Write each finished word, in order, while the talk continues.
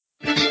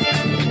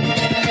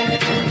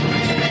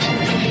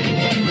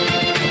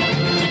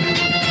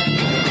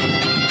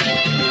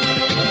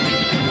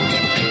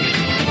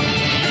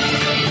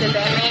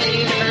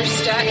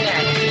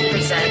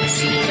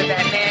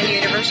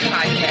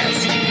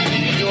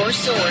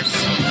source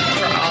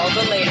for all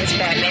the latest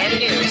Batman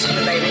news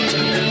related to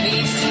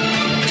movies,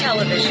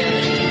 television,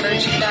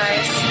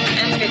 merchandise,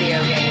 and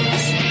video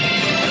games.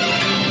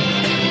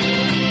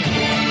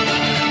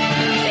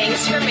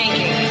 Thanks for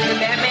making the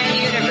Batman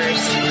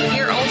Universe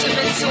your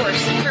ultimate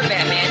source for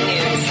Batman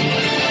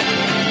news.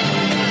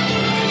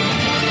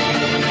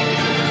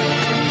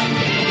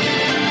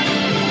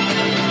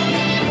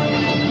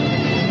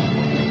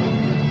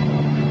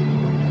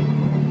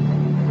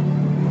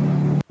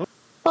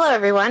 Hello,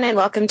 everyone, and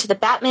welcome to the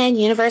Batman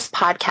Universe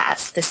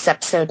podcast. This is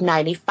episode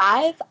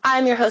 95.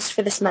 I'm your host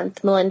for this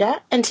month,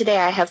 Melinda, and today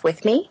I have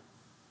with me.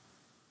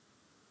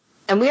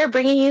 And we are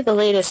bringing you the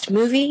latest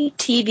movie,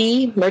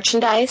 TV,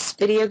 merchandise,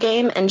 video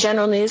game, and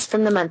general news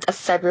from the month of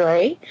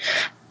February.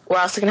 We're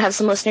also going to have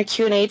some listener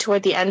Q&A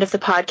toward the end of the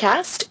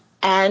podcast.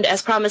 And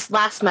as promised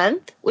last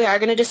month, we are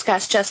going to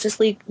discuss Justice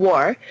League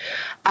War,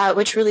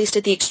 which released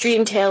at the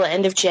extreme tail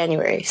end of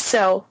January.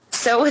 So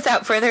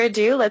without further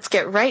ado, let's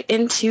get right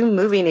into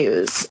movie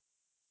news.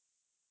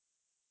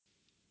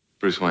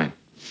 Bruce Wayne.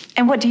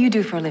 And what do you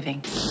do for a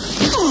living?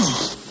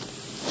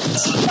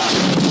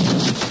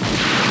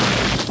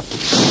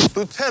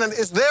 Lieutenant,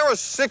 is there a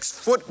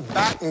 6-foot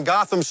bat in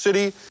Gotham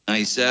City?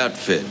 Nice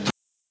outfit.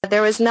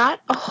 There was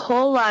not a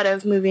whole lot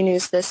of movie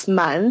news this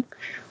month.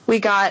 We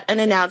got an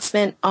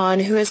announcement on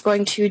who is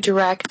going to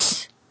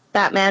direct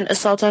Batman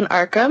Assault on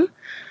Arkham,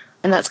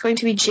 and that's going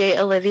to be Jay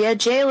Olivia.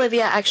 Jay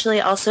Olivia actually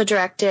also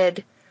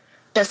directed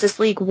Justice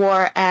League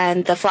War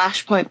and the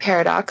Flashpoint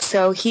Paradox,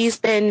 so he's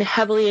been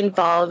heavily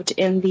involved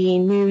in the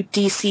new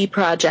DC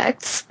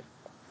projects.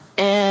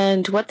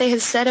 And what they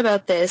have said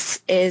about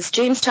this is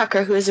James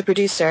Tucker, who is a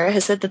producer,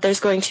 has said that there's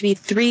going to be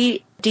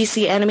 3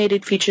 DC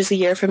animated features a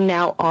year from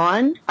now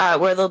on,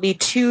 where there'll be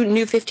 2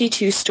 New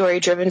 52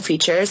 story-driven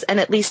features and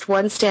at least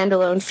 1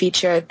 standalone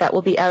feature that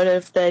will be out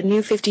of the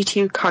New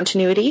 52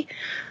 continuity.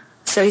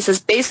 So he says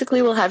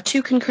basically we'll have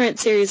 2 concurrent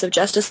series of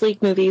Justice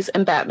League movies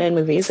and Batman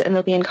movies, and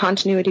they'll be in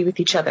continuity with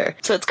each other.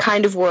 So it's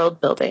kind of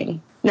world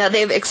building. Now,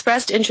 they've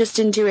expressed interest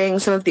in doing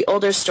some of the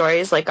older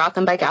stories like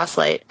Gotham by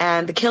Gaslight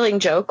and The Killing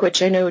Joke,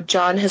 which I know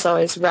John has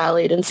always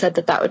rallied and said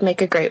that that would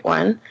make a great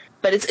one.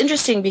 But it's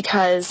interesting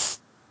because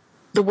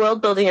the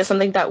world building is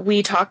something that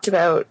we talked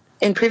about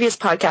in previous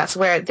podcasts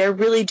where they're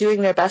really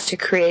doing their best to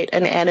create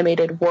an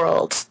animated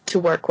world to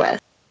work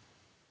with.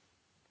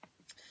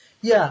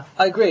 Yeah,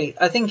 I agree.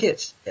 I think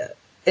it's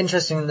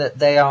interesting that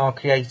they are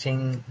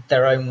creating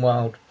their own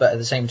world, but at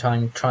the same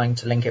time trying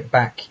to link it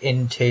back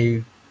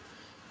into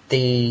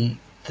the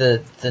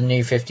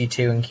New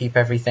 52 and keep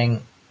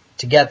everything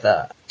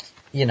together.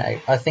 You know,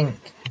 I think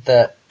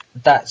that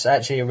that's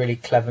actually a really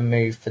clever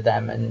move for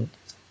them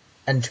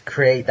and to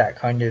create that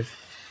kind of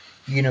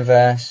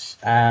universe.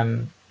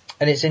 And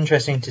it's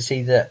interesting to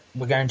see that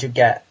we're going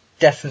to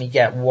definitely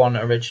get 1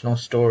 original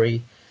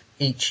story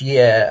each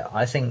year.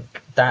 I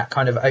think that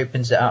kind of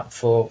opens it up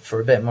for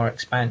a bit more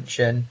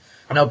expansion.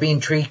 And I'll be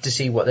intrigued to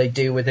see what they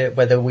do with it,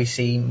 whether we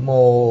see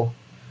more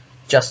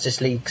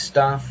Justice League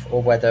stuff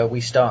or whether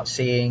we start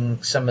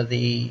seeing some of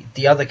the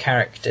other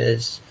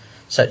characters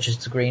such as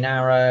the Green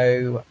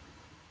Arrow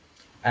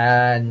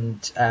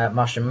and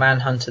Martian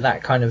Manhunter,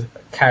 that kind of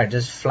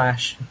characters,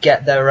 Flash,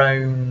 get their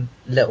own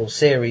little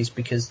series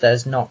because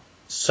there's not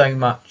so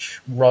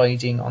much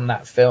riding on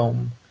that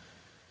film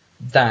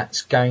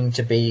that's going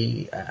to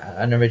be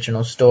an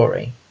original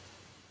story.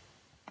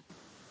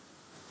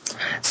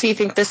 So you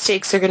think the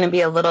stakes are going to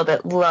be a little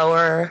bit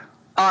lower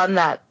on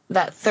that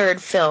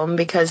third film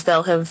because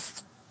they'll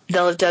have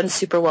done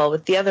super well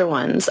with the other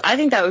ones? I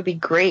think that would be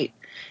great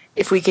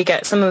if we could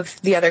get some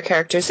of the other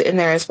characters in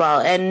there as well,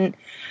 and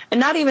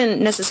not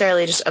even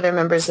necessarily just other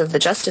members of the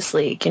Justice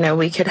League. You know,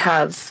 we could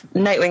have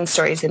Nightwing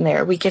stories in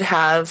there. We could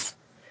have,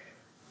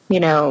 you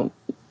know,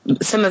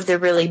 some of the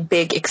really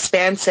big,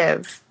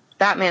 expansive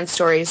Batman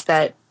stories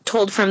that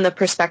told from the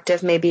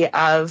perspective maybe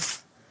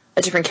of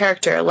a different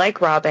character,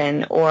 like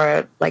Robin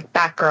or like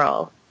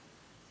Batgirl.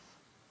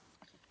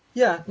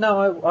 Yeah,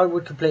 no, I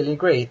would completely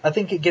agree. I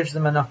think it gives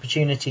them an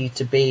opportunity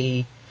to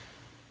be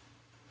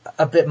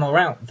a bit more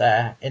out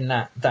there in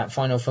that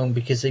final film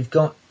because they've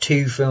got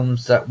 2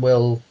 films that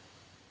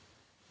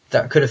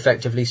could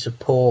effectively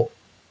support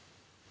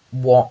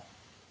what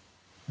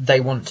they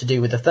want to do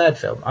with the third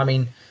film. I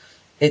mean,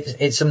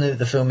 it's something that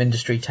the film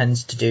industry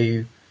tends to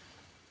do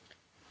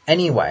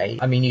anyway.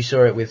 I mean, you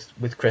saw it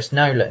with Chris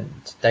Nolan.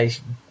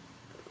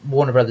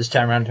 Warner Brothers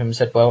turned around to him and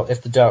said, well,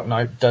 if The Dark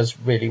Knight does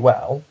really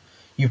well,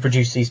 you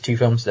produce these 2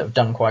 films that have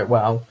done quite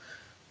well,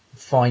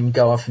 fine,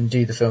 go off and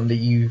do the film that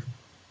you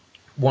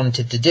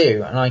wanted to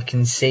do. And I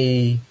can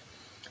see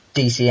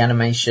DC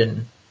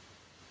Animation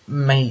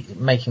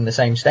making the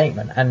same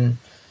statement. And,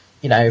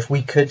 you know, if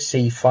we could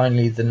see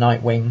finally the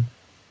Nightwing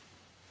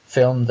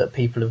film that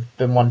people have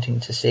been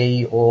wanting to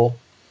see, or,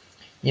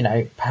 you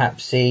know,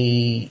 perhaps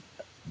see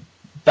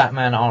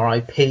Batman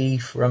R.I.P.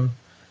 from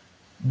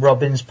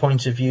Robin's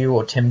point of view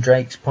or Tim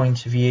Drake's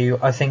point of view,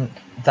 I think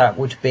that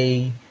would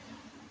be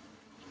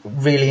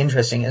really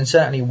interesting and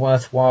certainly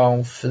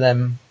worthwhile for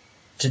them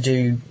to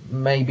do,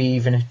 maybe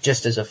even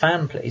just as a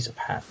fan pleaser,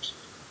 perhaps.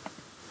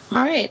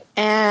 All right.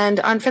 And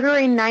on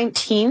February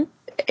 19th,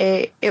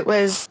 it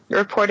was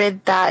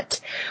reported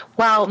that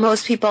while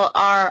most people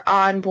are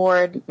on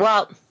board,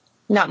 well,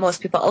 not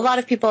most people, a lot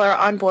of people are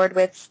on board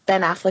with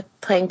Ben Affleck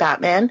playing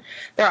Batman,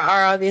 there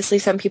are obviously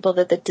some people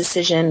that the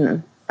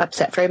decision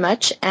upset very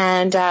much.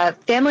 And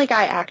Family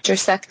Guy actor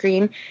Seth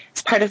Green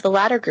is part of the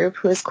latter group,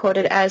 who is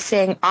quoted as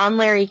saying on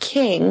Larry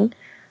King,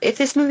 if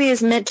this movie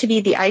is meant to be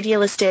the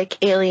idealistic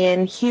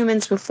alien,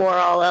 humans before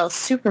all else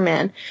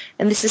Superman,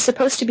 and this is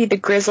supposed to be the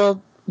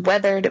grizzled,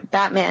 weathered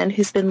Batman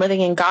who's been living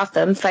in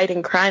Gotham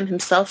fighting crime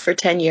himself for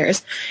 10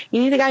 years,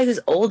 you need a guy who's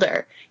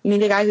older. You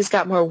need a guy who's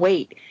got more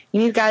weight.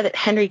 You need a guy that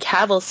Henry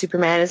Cavill's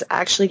Superman is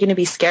actually going to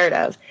be scared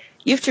of.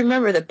 You have to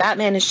remember that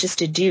Batman is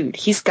just a dude.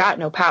 He's got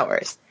no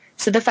powers.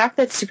 So the fact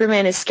that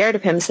Superman is scared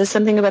of him says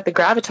something about the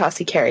gravitas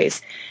he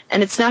carries.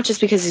 And it's not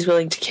just because he's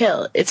willing to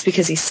kill. It's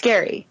because he's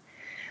scary.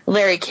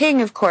 Larry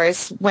King, of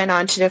course, went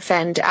on to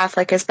defend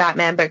Affleck as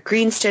Batman, but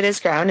Green stood his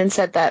ground and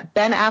said that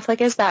Ben Affleck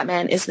as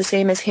Batman is the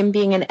same as him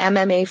being an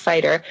MMA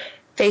fighter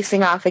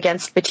facing off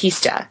against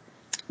Batista.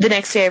 The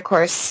next day, of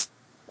course,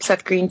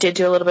 Seth Green did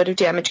do a little bit of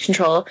damage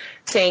control,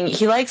 saying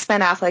he likes Ben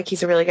Affleck,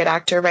 he's a really good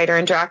actor, writer,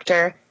 and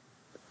director,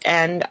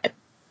 and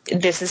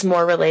this is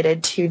more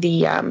related to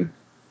the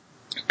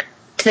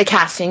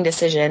casting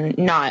decision,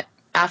 not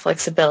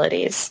Affleck's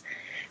abilities.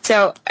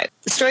 So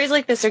stories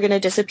like this are going to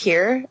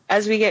disappear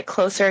as we get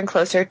closer and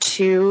closer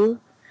to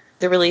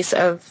the release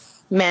of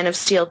Man of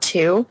Steel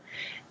 2,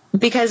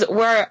 because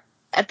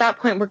at that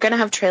point we're going to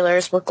have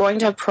trailers, we're going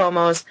to have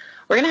promos,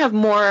 we're going to have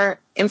more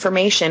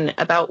information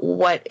about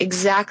what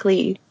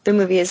exactly the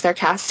movie is they're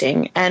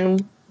casting,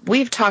 and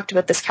we've talked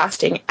about this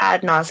casting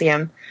ad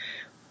nauseum.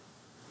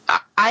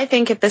 I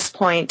think at this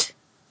point,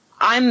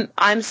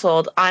 I'm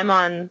sold. I'm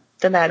on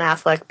the Ben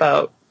Affleck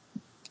boat,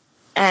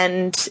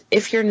 and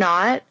if you're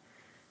not,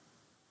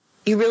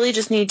 you really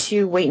just need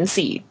to wait and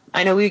see.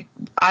 I know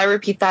I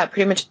repeat that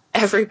pretty much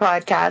every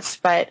podcast,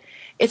 but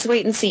it's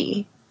wait and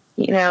see.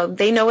 You know,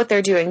 they know what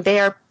they're doing. They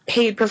are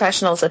paid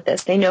professionals at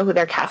this. They know who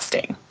they're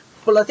casting.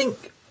 Well, I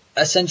think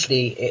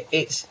essentially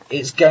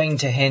it's going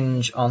to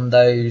hinge on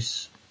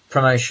those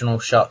promotional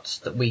shots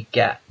that we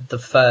get. The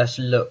first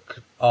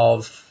look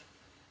of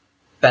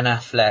Ben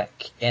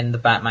Affleck in the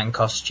Batman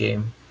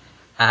costume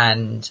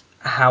and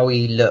how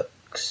he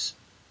looks,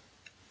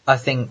 I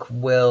think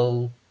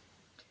will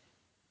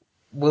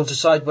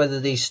decide whether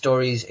these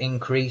stories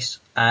increase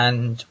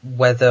and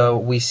whether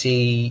we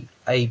see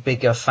a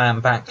bigger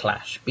fan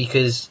backlash.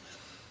 Because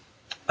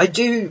I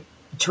do,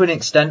 to an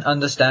extent,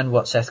 understand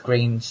what Seth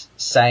Green's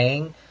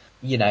saying.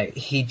 You know,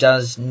 he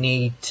does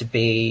need to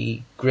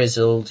be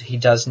grizzled. He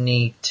does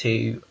need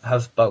to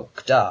have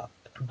bulked up.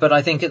 But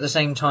I think at the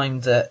same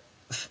time that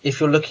if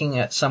you're looking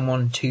at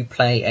someone to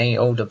play a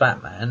older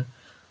Batman,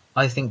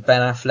 I think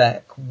Ben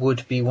Affleck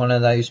would be one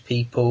of those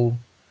people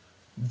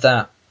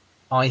that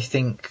I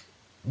think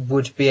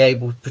would be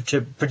able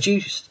to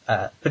produce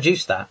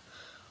that.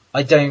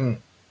 I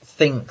don't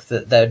think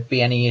that there'd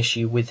be any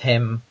issue with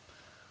him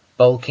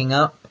bulking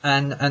up,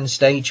 and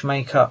stage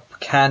makeup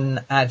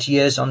can add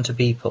years onto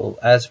people,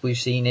 as we've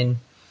seen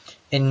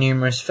in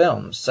numerous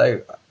films.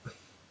 So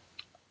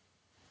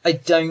I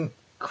don't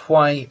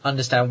quite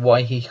understand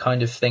why he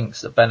kind of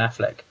thinks that Ben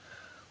Affleck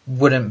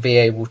wouldn't be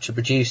able to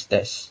produce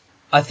this.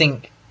 I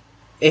think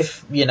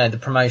if, you know, the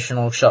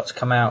promotional shots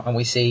come out and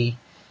we see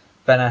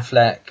Ben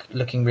Affleck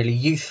looking really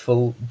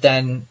youthful,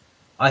 then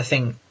I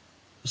think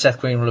Seth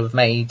Green will have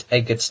made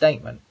a good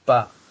statement.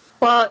 But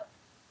well,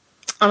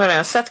 I don't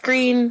know. Seth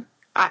Green,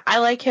 I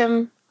like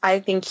him. I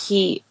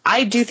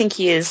do think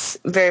he is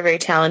very, very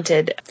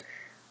talented.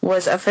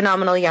 Was a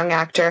phenomenal young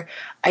actor.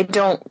 I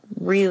don't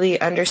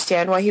really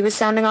understand why he was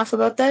sounding off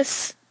about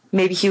this.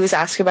 Maybe he was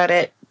asked about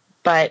it,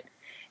 but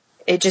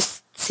it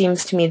just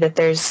seems to me that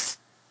there's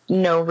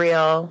no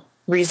real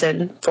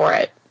reason for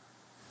it.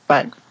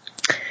 But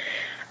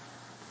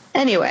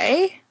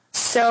anyway,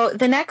 so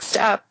the next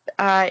up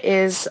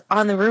is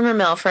on the rumor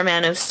mill for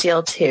Man of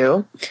Steel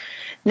 2.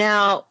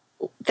 Now,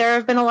 there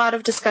have been a lot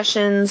of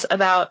discussions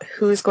about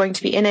who's going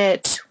to be in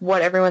it,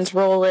 what everyone's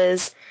role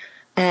is,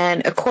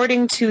 and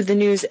according to the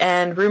news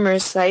and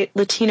rumors site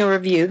Latino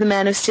Review, the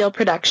Man of Steel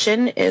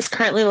production is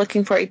currently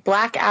looking for a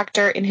black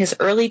actor in his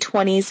early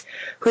 20s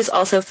who is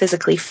also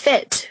physically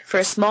fit for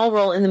a small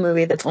role in the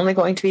movie that's only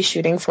going to be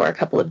shooting for a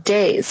couple of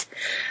days.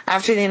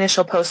 After the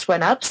initial post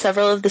went up,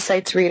 several of the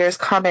site's readers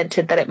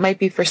commented that it might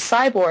be for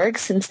Cyborg,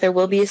 since there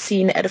will be a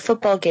scene at a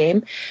football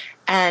game,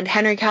 and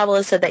Henry Cavill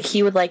has said that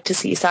he would like to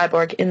see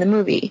Cyborg in the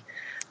movie.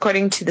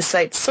 According to the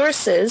site's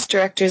sources,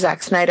 director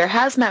Zack Snyder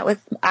has met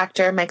with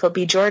actor Michael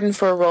B. Jordan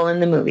for a role in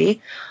the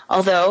movie,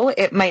 although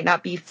it might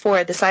not be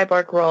for the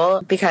Cyborg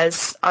role,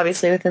 because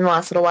obviously within the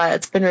last little while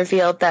it's been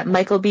revealed that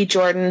Michael B.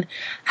 Jordan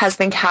has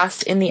been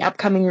cast in the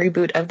upcoming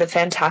reboot of the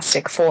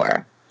Fantastic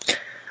Four.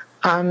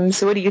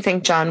 So what do you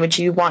think, John? Would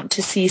you want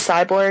to see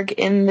Cyborg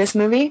in this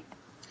movie?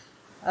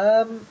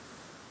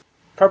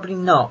 Probably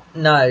not.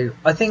 No.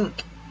 I think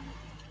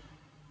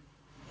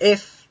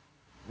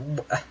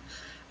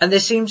and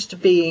this seems to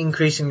be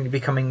increasingly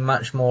becoming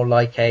much more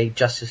like a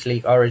Justice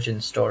League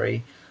origin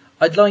story.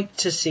 I'd like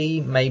to see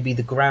maybe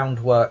the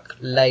groundwork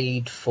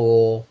laid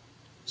for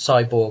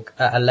Cyborg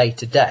at a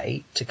later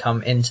date to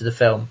come into the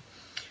film.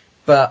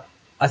 But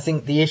I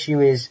think the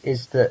issue is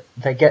that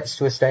there gets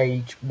to a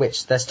stage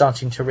which they're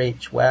starting to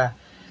reach where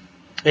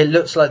it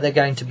looks like they're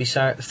going to be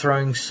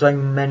throwing so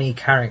many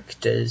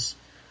characters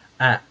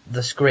at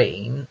the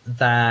screen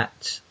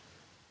that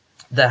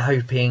they're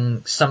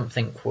hoping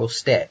something will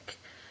stick.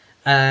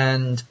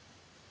 And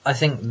I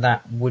think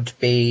that would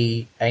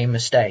be a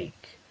mistake.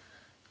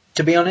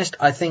 To be honest,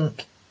 I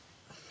think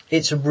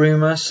it's a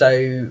rumour,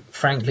 so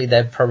frankly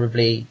they're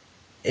probably...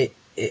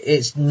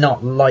 It's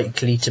not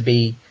likely to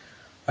be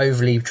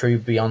overly true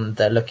beyond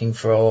they're looking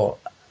for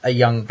a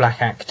young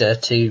black actor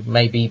to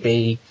maybe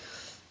be...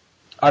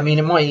 I mean,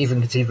 it might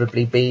even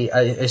conceivably be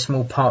a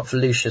small part for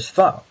Lucius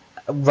Fox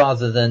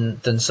rather than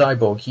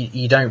Cyborg.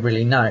 You don't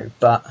really know,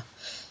 but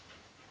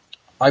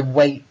I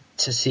wait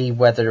to see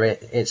whether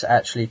it's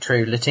actually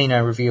true.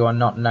 Latino Review are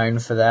not known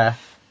for their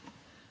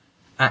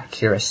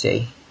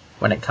accuracy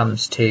when it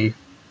comes to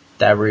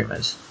their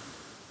rumours.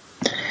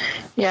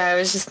 Yeah, I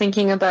was just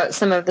thinking about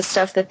some of the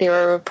stuff that they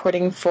were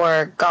reporting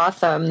for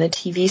Gotham, the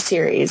TV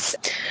series.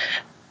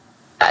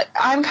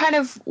 I'm kind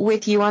of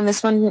with you on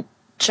this one,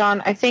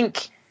 John. I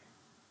think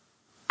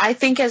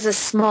as a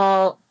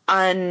small,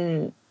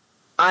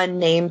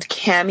 unnamed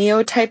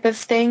cameo type of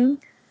thing,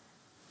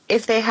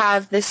 if they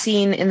have the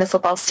scene in the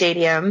football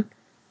stadium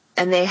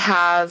and they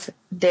have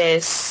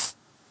this,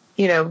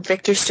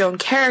 Victor Stone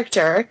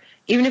character,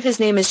 even if his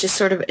name is just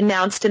sort of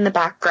announced in the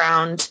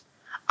background,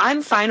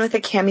 I'm fine with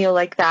a cameo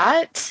like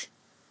that,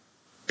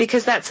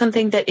 because that's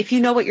something that if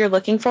you know what you're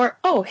looking for,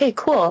 oh, hey,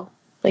 cool,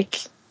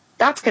 like,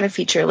 that's going to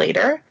feature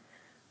later.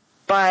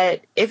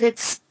 But if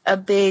it's a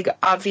big,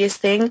 obvious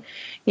thing,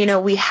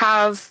 we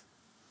have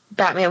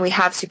Batman, we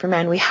have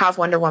Superman, we have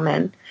Wonder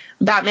Woman.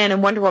 Batman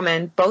and Wonder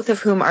Woman, both of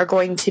whom are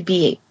going to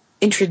be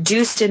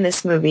introduced in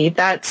this movie.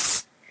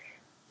 That's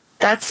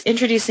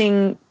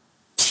introducing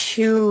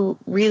two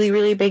really,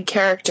 really big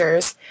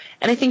characters.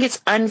 And I think it's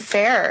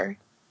unfair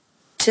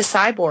to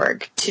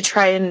Cyborg to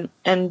try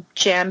and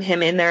jam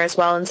him in there as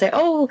well and say,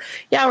 oh,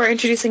 yeah, we're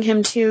introducing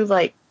him too.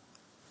 Like,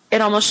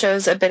 it almost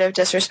shows a bit of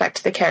disrespect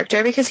to the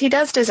character, because he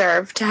does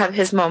deserve to have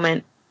his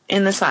moment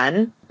in the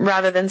sun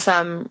rather than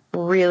some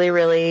really,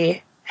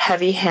 really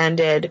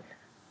heavy-handed,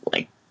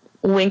 like,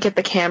 wink at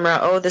the camera,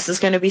 oh, this is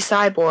going to be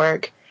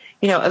Cyborg.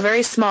 A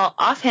very small,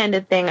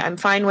 offhanded thing I'm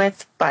fine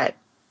with, but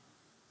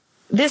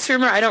this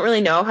rumor I don't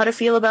really know how to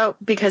feel about,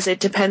 because it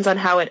depends on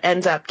how it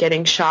ends up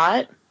getting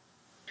shot.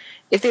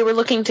 If they were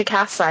looking to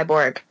cast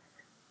Cyborg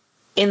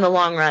in the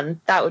long run,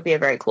 that would be a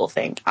very cool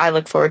thing. I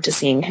look forward to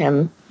seeing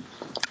him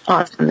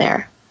on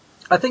there.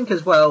 I think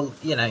as well,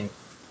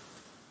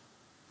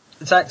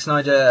 Zack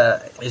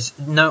Snyder is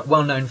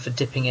well known for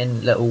dipping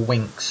in little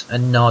winks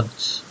and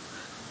nods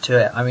to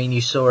it. I mean, you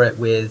saw it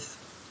with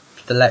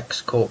the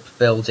LexCorp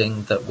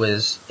building that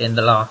was in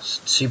the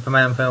last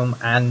Superman film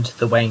and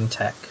the Wayne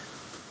Tech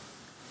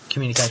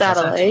communication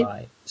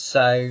satellite.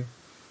 So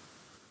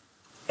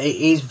it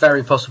is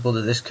very possible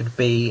that this could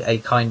be a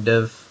kind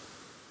of,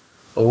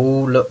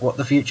 oh, look what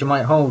the future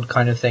might hold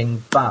kind of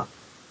thing, but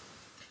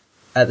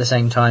at the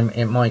same time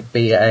it might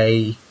be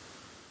a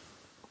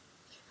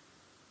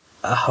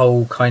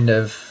whole kind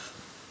of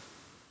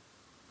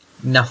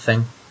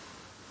nothing,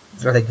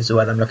 I think is the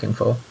word I'm looking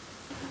for.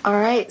 All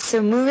right,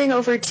 so moving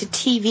over to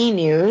TV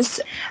news.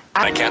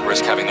 I can't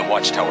risk having the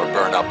watchtower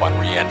burn up on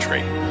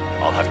re-entry.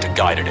 I'll have to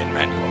guide it in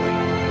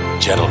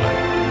manually. Gentlemen,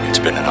 it's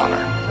been an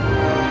honor.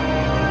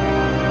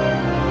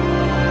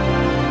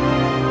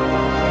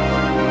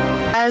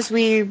 As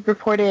we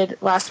reported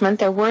last month,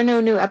 there were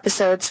no new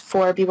episodes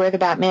for Beware the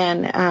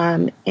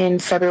Batman in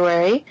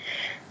February.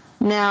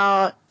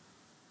 Now,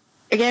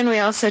 again, we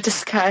also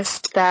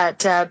discussed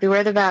that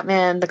Beware the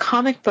Batman, the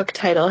comic book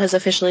title, has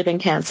officially been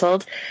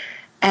canceled,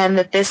 and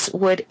that this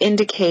would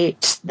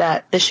indicate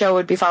that the show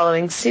would be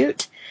following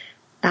suit.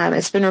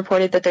 It's been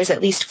reported that there's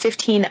at least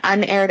 15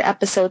 unaired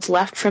episodes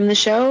left from the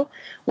show,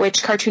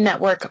 which Cartoon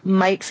Network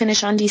might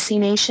finish on DC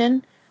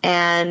Nation.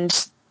 And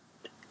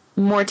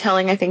more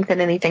telling, I think,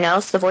 than anything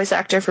else, the voice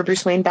actor for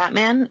Bruce Wayne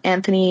Batman,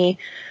 Anthony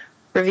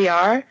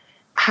Riviere,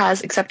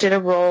 has accepted a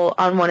role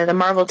on one of the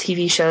Marvel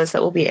TV shows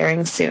that will be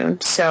airing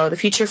soon. So the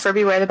future for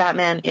Beware the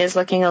Batman is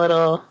looking a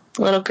little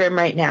grim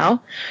right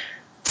now.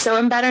 So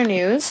in better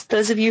news,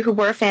 those of you who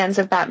were fans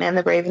of Batman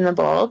the Brave and the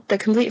Bold, the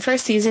complete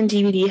first season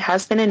DVD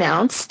has been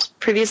announced.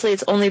 Previously,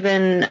 it's only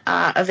been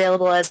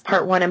available as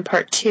Part 1 and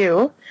Part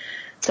 2.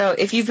 So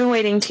if you've been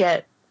waiting to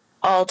get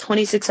all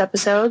 26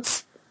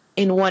 episodes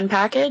in one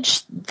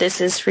package,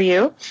 this is for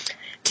you.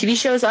 TV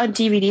Shows on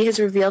DVD has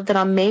revealed that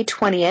on May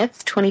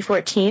 20th,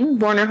 2014,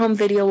 Warner Home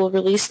Video will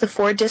release the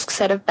 4-disc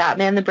set of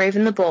Batman the Brave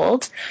and the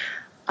Bold.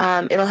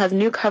 It'll have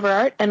new cover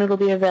art, and it'll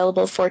be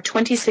available for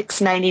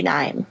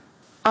 $26.99.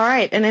 All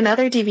right, and in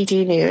other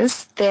DVD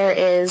news, there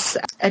is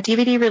a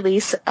DVD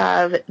release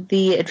of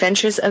The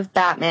Adventures of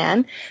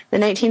Batman, the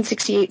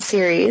 1968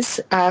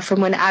 series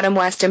from when Adam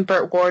West and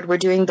Burt Ward were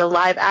doing the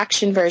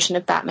live-action version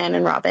of Batman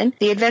and Robin.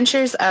 The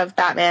Adventures of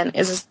Batman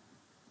is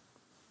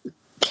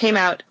came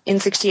out in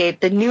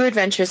 1968. The New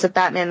Adventures of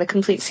Batman, the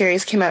complete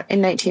series, came out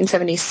in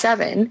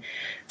 1977.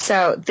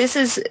 So this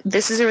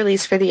is a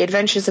release for The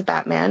Adventures of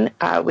Batman,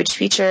 which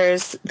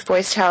features the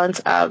voice talents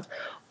of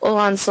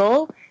Olan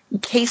Sol,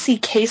 Casey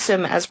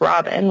Kasem as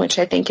Robin, which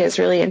I think is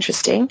really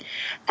interesting,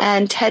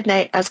 and Ted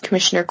Knight as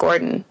Commissioner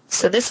Gordon.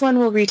 So this one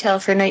will retail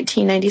for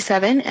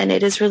 $19.97, and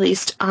it is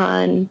released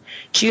on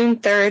June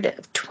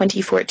 3rd,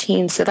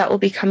 2014. So that will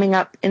be coming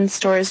up in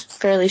stores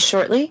fairly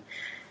shortly,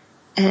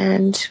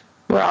 and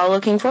we're all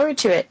looking forward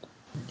to it.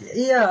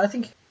 Yeah, I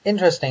think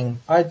interesting.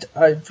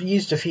 I've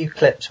used a few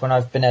clips when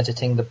I've been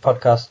editing the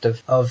podcast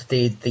of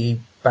the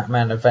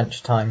Batman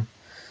Adventure Time.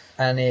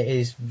 And it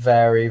is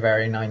very,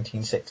 very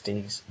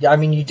 1960s. Yeah, I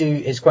mean,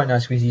 it's quite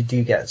nice because you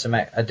do get some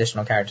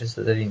additional characters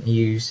that they didn't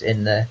use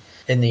in the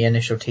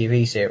initial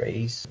TV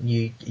series.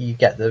 You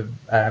get the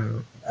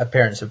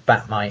appearance of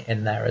Batmite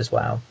in there as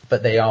well,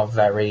 but they are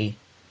very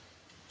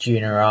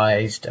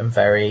juniorized and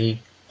very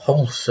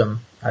wholesome,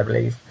 I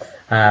believe.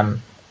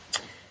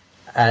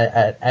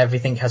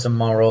 Everything has a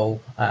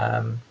moral.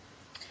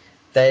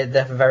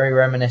 They're very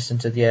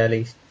reminiscent of the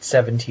early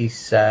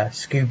 70s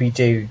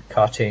Scooby-Doo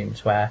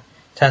cartoons, where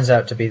turns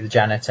out to be the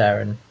janitor,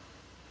 and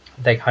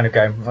they kind of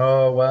go,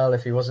 oh, well,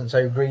 if he wasn't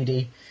so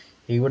greedy,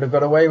 he would have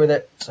got away with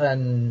it.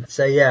 And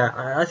so, yeah,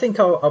 I think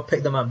I'll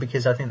pick them up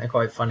because I think they're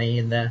quite funny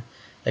and they're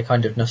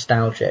kind of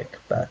nostalgic,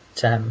 but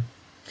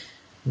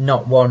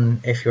not one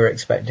if you're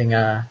expecting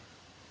a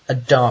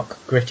dark,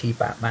 gritty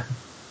Batman.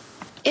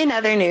 In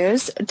other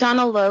news,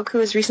 Donald Logue, who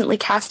was recently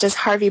cast as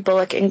Harvey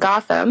Bullock in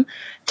Gotham,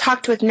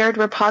 talked with Nerd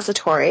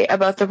Repository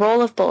about the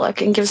role of Bullock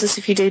and gives us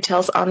a few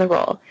details on the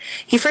role.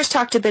 He first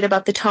talked a bit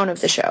about the tone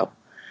of the show.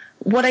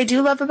 What I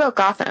do love about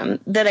Gotham,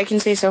 that I can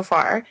say so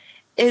far,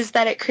 is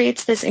that it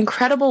creates this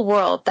incredible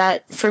world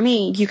that, for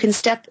me, you can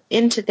step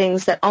into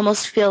things that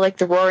almost feel like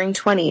the Roaring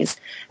Twenties,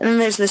 and then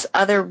there's this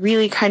other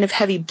really kind of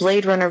heavy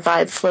Blade Runner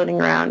vibe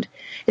floating around.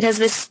 It has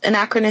this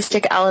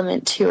anachronistic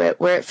element to it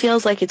where it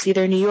feels like it's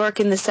either New York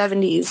in the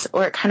 70s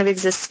or it kind of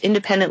exists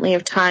independently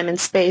of time and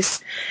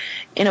space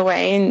in a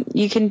way, and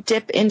you can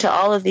dip into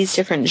all of these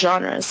different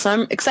genres, so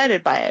I'm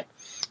excited by it.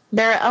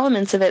 There are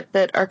elements of it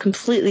that are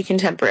completely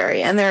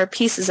contemporary, and there are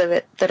pieces of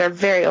it that are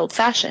very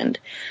old-fashioned.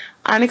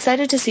 I'm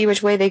excited to see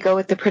which way they go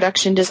with the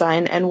production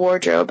design and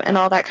wardrobe and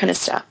all that kind of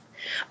stuff.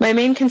 My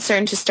main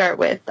concern to start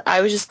with, I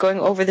was just going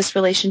over this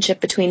relationship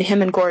between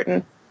him and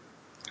Gordon,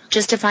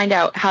 just to find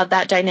out how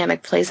that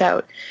dynamic plays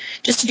out,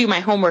 just to do my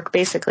homework,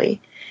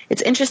 basically.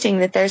 It's interesting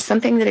that there's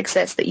something that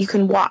exists that you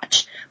can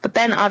watch, but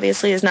Ben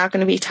obviously is not going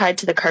to be tied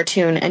to the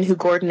cartoon and who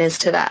Gordon is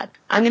to that.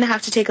 I'm going to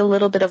have to take a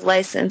little bit of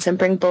license and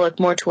bring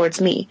Bullock more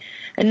towards me,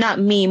 and not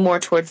me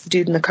more towards the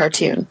dude in the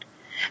cartoon.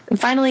 And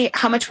finally,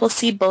 how much we'll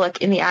see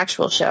Bullock in the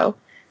actual show.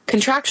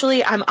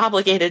 Contractually, I'm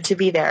obligated to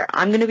be there.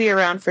 I'm going to be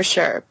around for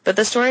sure. But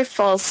the story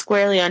falls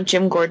squarely on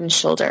Jim Gordon's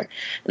shoulder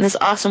in this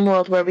awesome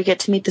world where we get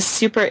to meet the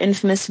super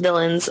infamous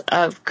villains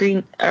of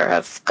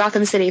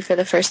Gotham City for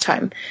the first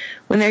time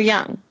when they're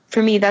young.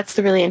 For me, that's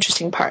the really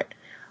interesting part.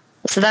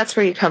 So that's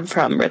where you come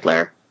from,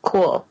 Riddler.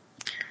 Cool.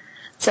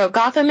 So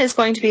Gotham is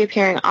going to be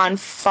appearing on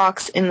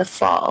Fox in the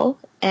fall,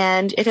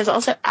 and it has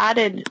also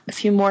added a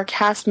few more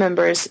cast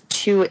members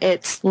to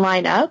its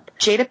lineup.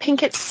 Jada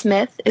Pinkett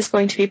Smith is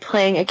going to be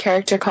playing a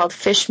character called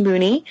Fish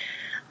Mooney.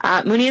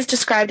 Mooney is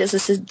described as a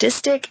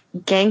sadistic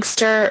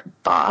gangster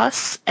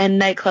boss and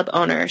nightclub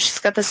owner. She's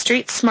got the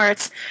street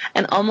smarts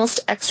and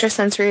almost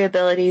extrasensory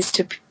abilities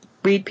to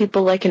read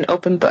people like an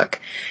open book.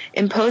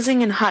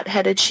 Imposing and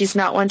hot-headed, she's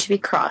not one to be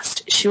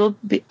crossed. She will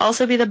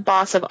also be the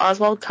boss of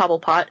Oswald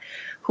Cobblepot,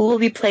 who will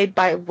be played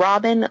by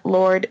Robin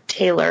Lord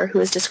Taylor, who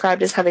is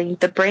described as having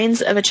the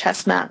brains of a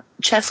chess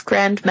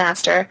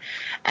grandmaster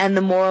and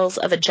the morals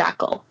of a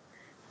jackal.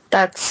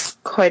 That's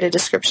quite a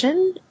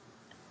description.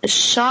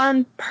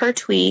 Sean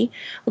Pertwee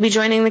will be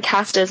joining the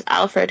cast as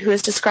Alfred, who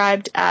is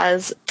described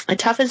as a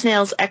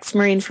tough-as-nails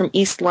ex-Marine from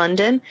East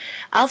London.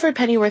 Alfred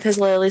Pennyworth has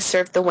loyally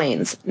served the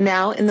Waynes.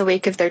 Now, in the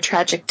wake of their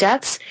tragic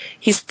deaths,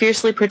 he's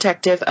fiercely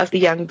protective of the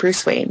young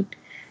Bruce Wayne.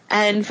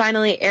 And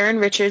finally, Aaron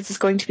Richards is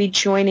going to be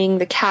joining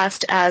the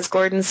cast as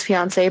Gordon's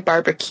fiancée,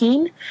 Barbara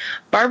Keene.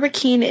 Barbara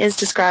Keene is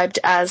described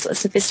as a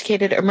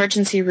sophisticated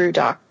emergency room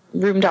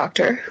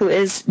doctor who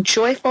is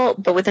joyful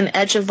but with an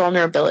edge of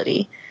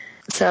vulnerability.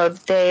 So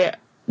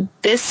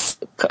this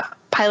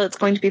pilot's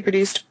going to be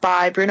produced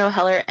by Bruno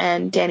Heller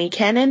and Danny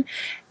Cannon,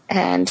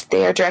 and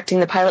they are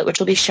directing the pilot, which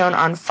will be shown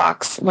on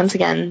Fox. Once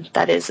again,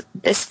 that is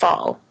this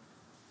fall.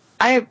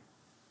 I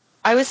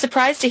was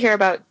surprised to hear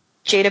about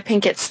Jada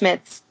Pinkett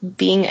Smith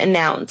being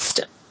announced.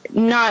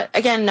 Not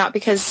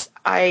because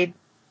I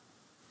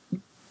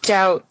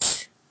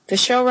doubt the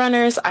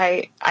showrunners.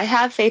 I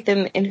have faith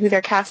in who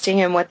they're casting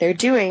and what they're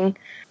doing.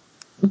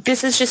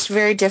 This is just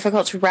very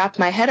difficult to wrap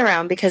my head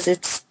around because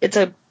it's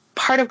a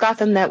part of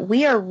Gotham that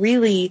we are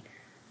really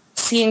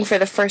seeing for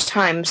the first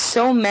time.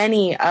 So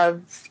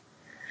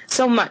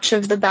much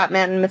of the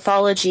Batman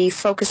mythology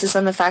focuses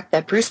on the fact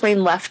that Bruce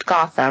Wayne left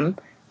Gotham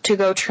to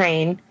go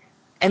train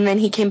and then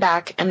he came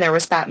back and there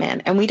was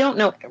Batman. And we don't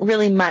know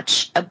really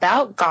much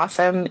about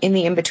Gotham in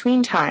the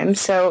in-between time.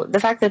 So the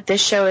fact that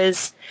this show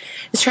is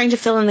trying to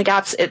fill in the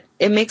gaps, it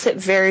makes it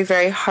very,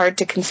 very hard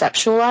to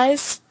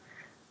conceptualize.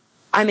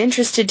 I'm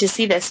interested to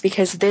see this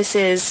because this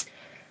is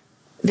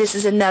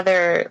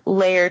another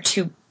layer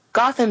to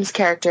Gotham's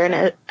character.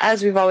 And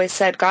as we've always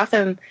said,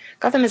 Gotham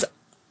is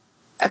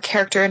a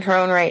character in her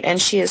own right,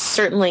 and she is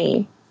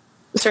certainly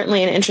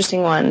an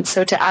interesting one.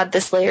 So to add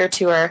this layer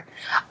to her,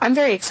 I'm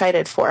very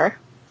excited for.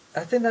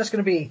 I think that's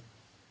going to be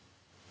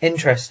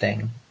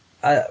interesting.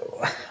 I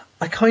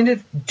kind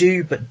of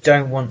do, but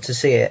don't want to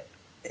see it.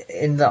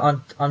 In that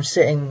I'm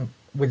sitting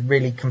with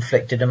really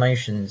conflicted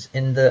emotions.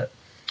 In that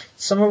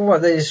some of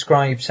what they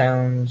describe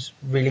sounds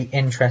really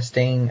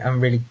interesting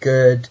and really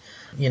good.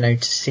 You know,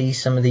 to see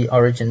some of the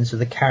origins of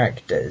the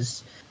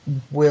characters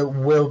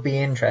will be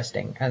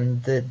interesting,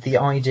 and the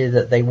idea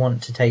that they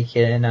want to take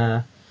it in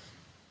a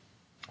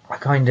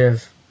kind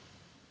of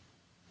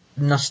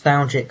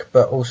nostalgic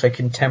but also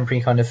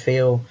contemporary kind of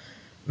feel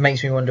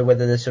makes me wonder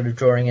whether they're sort of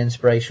drawing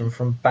inspiration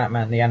from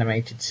Batman the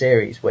Animated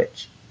Series,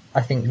 which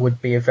I think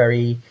would be a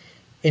very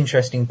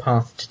interesting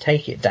path to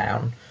take it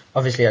down.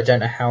 Obviously, I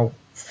don't know how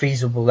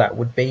feasible that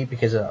would be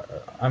because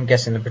I'm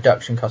guessing the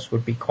production costs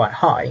would be quite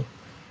high.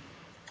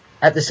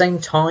 At the same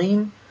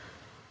time,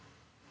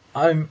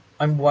 I'm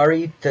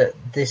worried that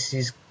this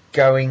is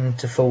going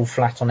to fall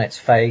flat on its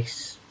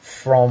face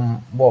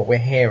from what we're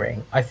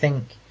hearing. I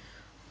think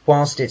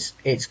whilst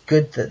it's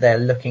good that they're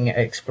looking at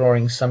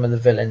exploring some of the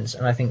villains,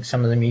 and I think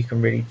some of them you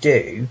can really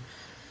do,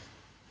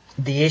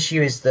 the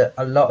issue is that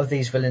a lot of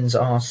these villains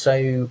are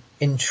so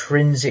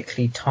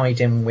intrinsically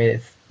tied in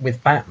with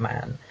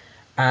Batman,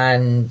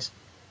 and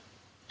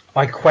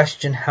I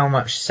question how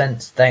much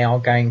sense they are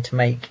going to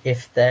make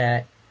if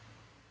they're,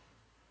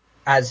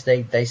 as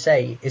they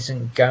say,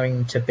 isn't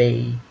going to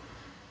be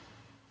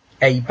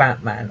a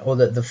Batman, or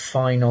that the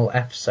final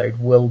episode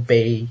will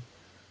be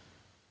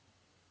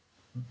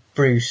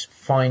Bruce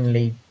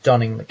finally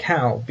donning the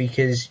cowl,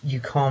 because you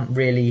can't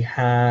really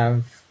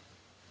have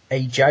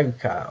a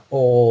Joker,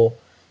 or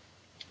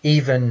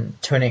even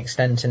to an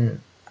extent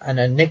an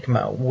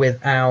Enigma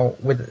without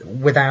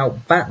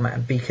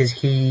Batman, because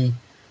he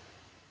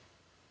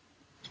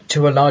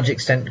to a large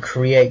extent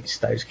creates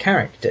those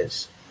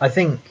characters. I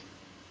think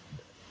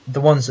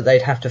the ones that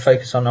they'd have to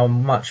focus on are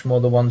much more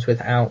the ones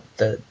without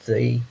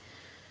the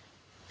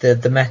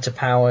meta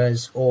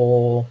powers,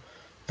 or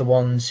the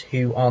ones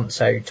who aren't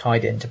so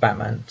tied into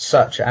Batman,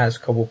 such as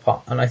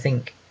Cobblepot. And I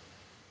think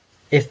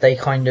if they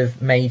kind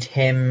of made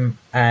him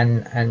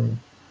and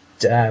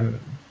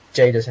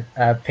Jada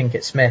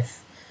Pinkett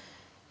Smith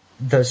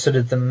the sort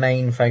of the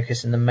main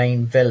focus and the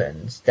main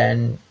villains,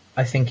 then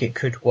I think it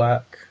could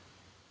work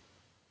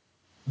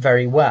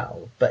very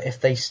well. But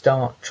if they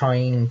start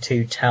trying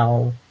to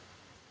tell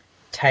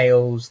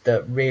tales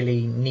that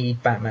really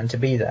need Batman to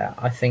be there,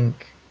 I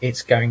think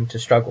it's going to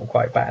struggle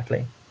quite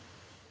badly.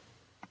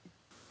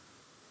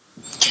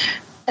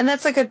 And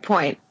that's a good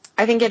point.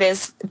 I think it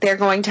is. They're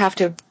going to have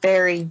to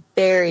very,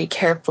 very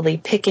carefully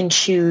pick and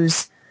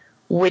choose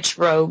which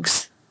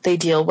rogues they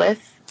deal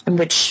with and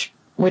which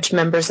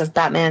members of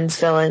Batman's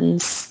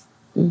villains,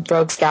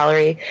 rogues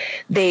gallery,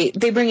 they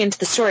bring into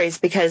the stories,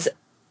 because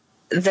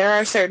there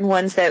are certain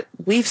ones that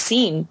we've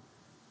seen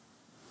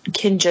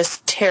can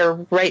just tear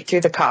right through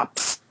the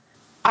cops.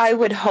 I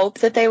would hope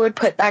that they would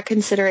put that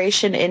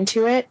consideration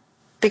into it,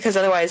 because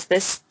otherwise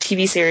this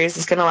TV series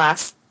is going to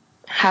last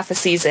half a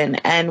season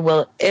and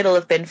it'll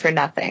have been for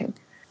nothing.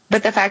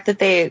 But the fact that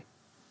they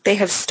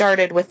have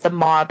started with the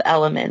mob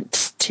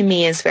element, to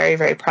me, is very,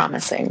 very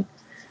promising.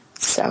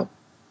 So,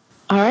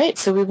 all right,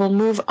 so we will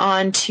move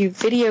on to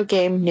video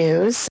game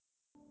news.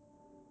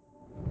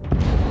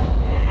 Gotham,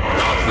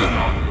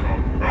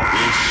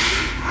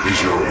 this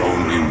is your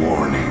only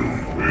warning.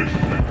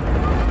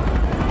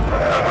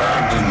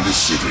 Abandon the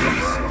city,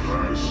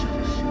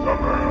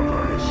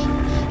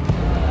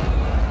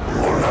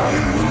 or I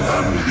will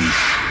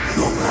unleash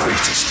your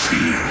greatest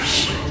fears.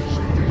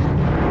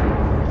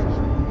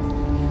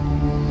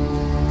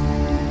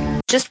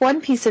 Just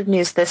one piece of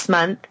news this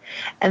month,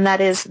 and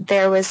that is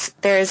there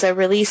is a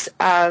release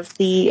of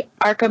the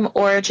Arkham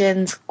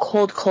Origins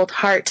Cold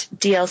Heart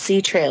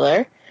DLC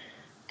trailer,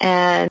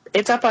 and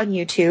it's up on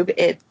YouTube.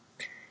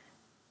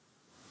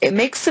 It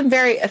makes some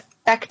very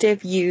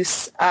effective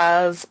use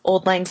of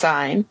Old Lang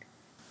Syne,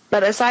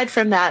 but aside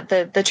from that,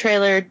 the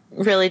trailer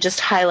really just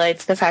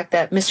highlights the fact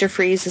that Mr.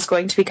 Freeze is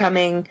going to be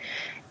coming,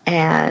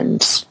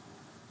 and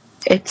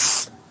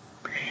it's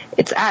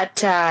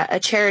at a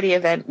charity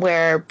event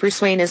where Bruce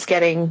Wayne is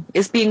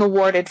being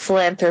awarded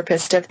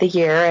Philanthropist of the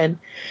Year, and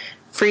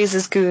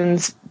Freeze's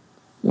goons,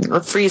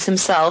 or Freeze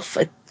himself,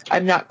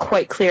 I'm not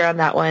quite clear on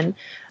that one,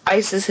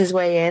 ices his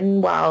way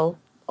in while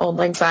Old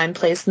Lang Syne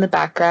plays in the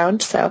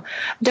background. So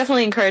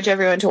definitely encourage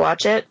everyone to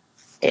watch it.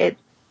 It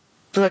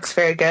looks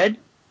very good.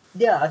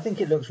 Yeah, I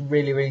think it looks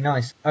really, really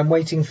nice. I'm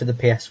waiting for the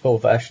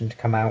PS4 version to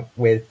come out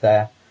with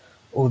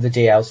all the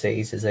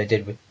DLCs, as they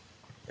did with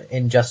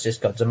Injustice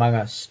Gods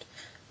Amongst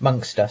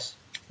Us.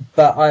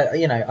 But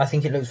I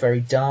think it looks very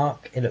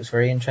dark. It looks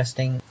very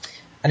interesting.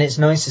 And it's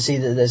nice to see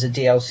that there's a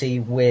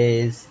DLC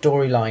with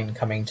storyline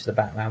coming to the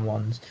Batman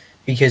ones,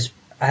 because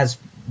as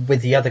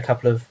with the other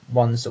couple of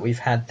ones that we've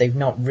had, they've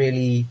not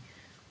really,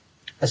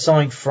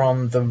 aside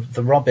from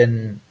the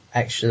Robin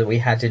extra that we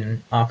had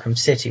in Arkham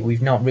City,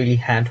 we've not really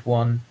had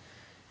one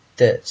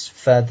that's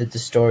furthered the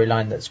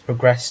storyline, that's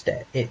progressed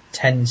it. It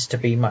tends to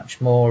be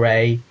much more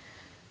a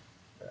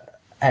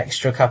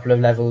extra couple of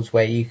levels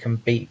where you can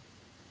beat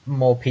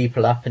more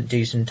people up and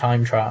do some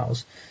time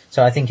trials.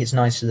 So I think it's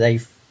nice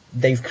that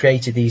they've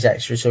created these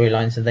extra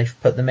storylines and they've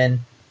put them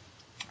in.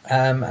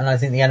 And I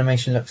think the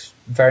animation looks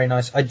very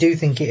nice. I do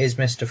think it is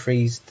Mr.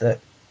 Freeze that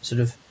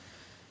sort of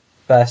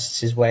bursts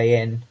his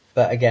way in.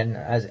 But again,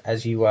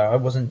 as you were, I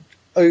wasn't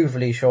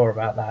overly sure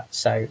about that.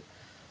 So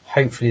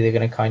hopefully they're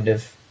going to kind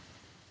of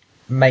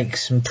make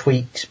some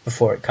tweaks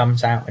before it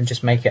comes out and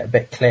just make it a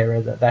bit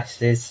clearer that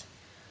this is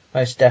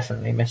most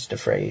definitely Mr.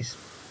 Freeze.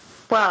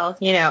 Well,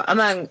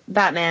 among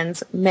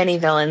Batman's many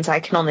villains, I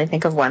can only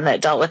think of one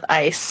that dealt with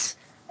ice.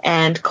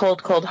 And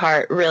Cold, Cold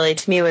Heart really,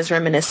 to me, was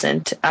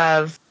reminiscent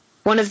of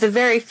one of the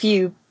very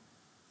few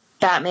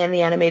Batman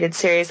the Animated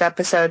Series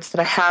episodes that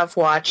I have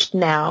watched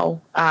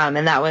now,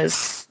 and that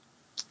was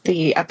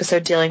the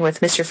episode dealing with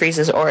Mr.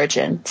 Freeze's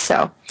origin.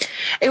 So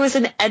it was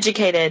an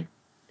educated,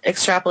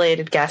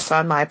 extrapolated guess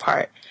on my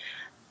part.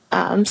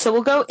 So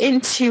we'll go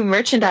into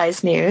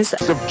merchandise news.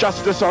 Of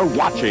justice are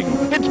watching.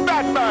 It's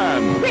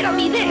Batman! Riddle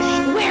me this!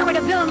 Where would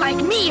a villain like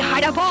me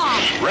hide a bomb?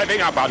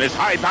 Revving up on his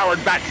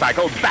high-powered bat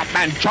cycle,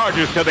 Batman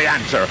charges to the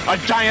answer. A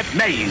giant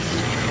maze.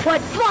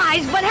 What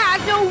flies but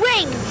has no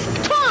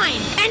wings?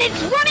 Time! And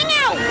it's running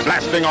out!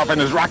 Blasting off in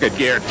his rocket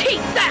gear.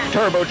 Take that!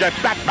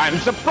 Turbojet Batman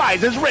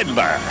surprises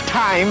Riddler.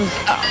 Time's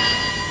up.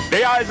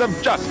 The Eyes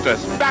of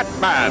Justice,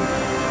 Batman.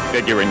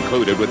 Figure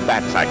included with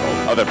Bat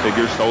Cycle. Other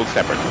figures sold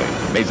separately.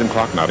 Maze and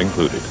clock not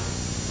included.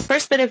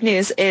 First bit of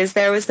news is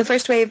there was the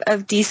first wave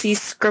of DC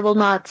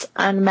Scribblenauts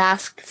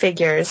Unmasked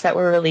figures that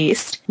were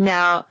released.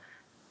 Now,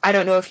 I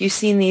don't know if you've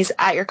seen these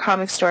at your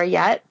comic store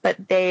yet, but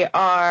they're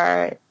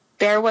done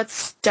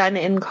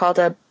in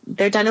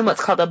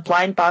what's called a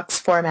blind box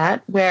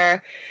format,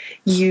 where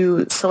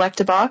you select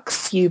a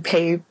box, you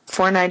pay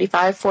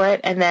 $4.95 for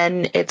it, and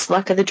then it's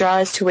luck of the draw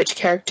as to which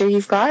character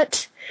you've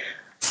got.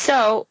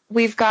 So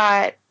we've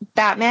got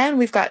Batman,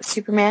 we've got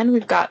Superman,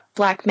 we've got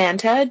Black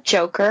Manta,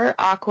 Joker,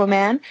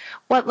 Aquaman,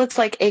 what looks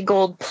like a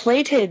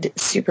gold-plated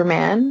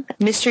Superman,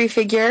 mystery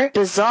figure,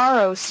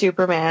 Bizarro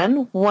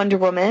Superman, Wonder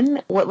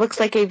Woman, what looks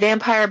like a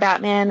vampire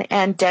Batman,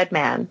 and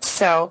Deadman.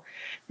 So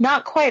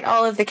not quite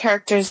all of the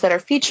characters that are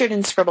featured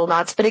in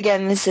Scribblenauts, but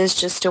again, this is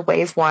just a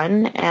wave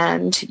one,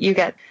 and you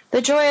get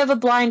the joy of a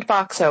blind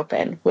box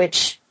open,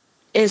 which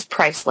is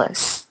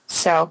priceless.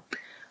 So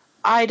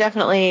I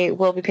definitely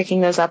will be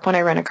picking those up when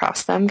I run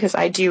across them, because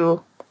I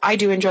do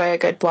enjoy a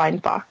good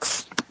blind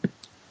box.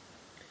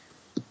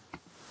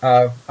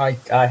 I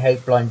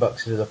hate blind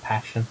boxes with a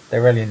passion. They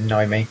really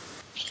annoy me.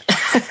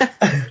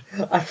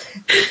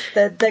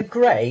 They're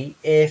great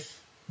if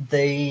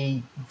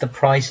the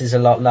price is a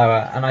lot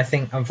lower, and I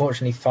think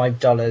unfortunately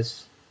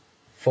 $5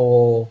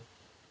 for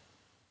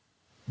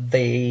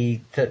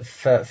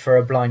for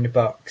a blind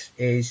box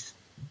is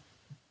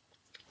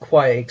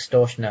quite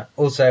extortionate.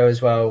 Also, as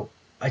well,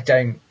 I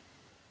don't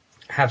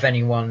have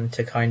anyone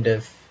to kind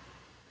of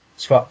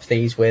swap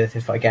these with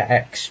if I get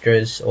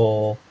extras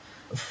or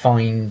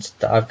find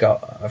that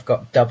I've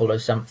got double or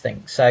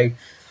something. So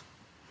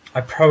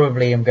I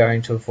probably am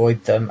going to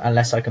avoid them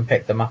unless I can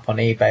pick them up on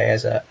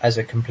eBay as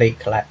a complete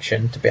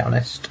collection, to be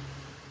honest.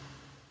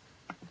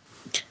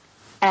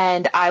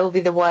 And I will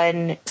be the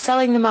one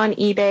selling them on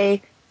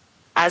eBay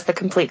as the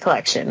complete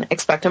collection.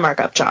 Expect a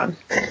markup, John.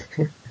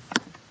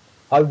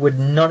 I would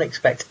not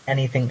expect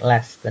anything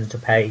less than to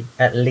pay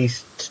at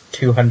least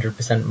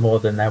 200% more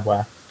than they're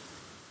worth.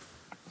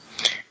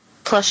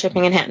 Plus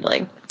shipping and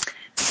handling.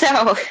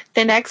 So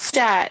the next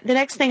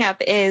thing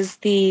up is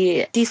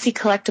the DC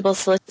Collectible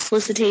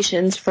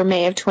solicitations for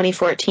May of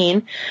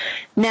 2014.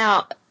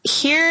 Now,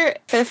 here,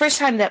 for the first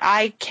time that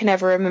I can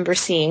ever remember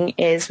seeing,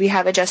 is we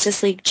have a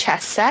Justice League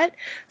chess set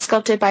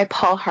sculpted by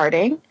Paul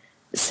Harding.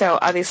 So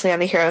obviously on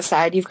the hero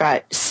side, you've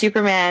got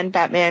Superman,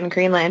 Batman,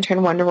 Green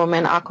Lantern, Wonder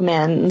Woman,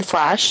 Aquaman, and the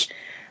Flash.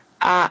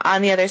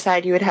 On the other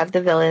side, you would have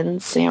the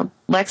villains,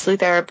 Lex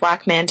Luthor,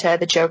 Black Manta,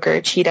 the Joker,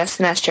 Cheetah,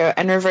 Sinestro,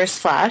 and Reverse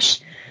Flash.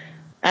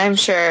 I'm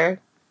sure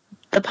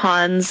the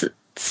pawns,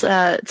 it's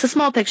a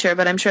small picture,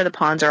 but I'm sure the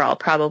pawns are all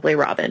probably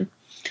Robin.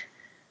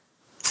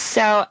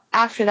 So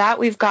after that,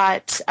 we've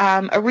got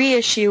a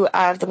reissue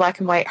of the black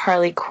and white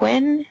Harley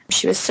Quinn.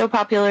 She was so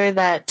popular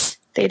that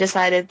they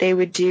decided they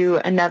would do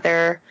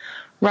another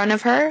run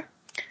of her.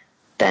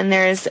 Then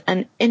there's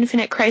an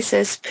Infinite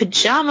Crisis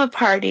Pajama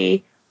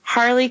Party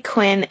Harley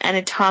Quinn and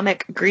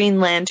Atomic Green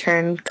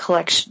Lantern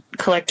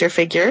collector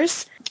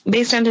figures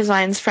based on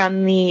designs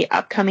from the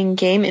upcoming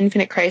game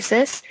Infinite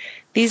Crisis.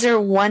 These are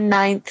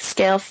 1/9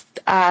 scale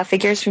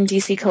figures from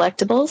DC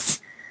Collectibles.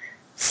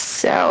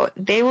 So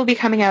they will be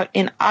coming out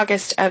in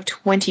August of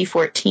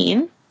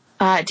 2014.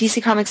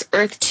 DC Comics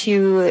Earth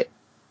 2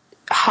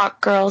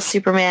 Hawkgirl,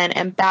 Superman,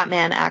 and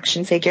Batman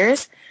action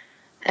figures.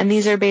 And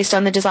these are based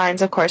on the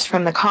designs, of course,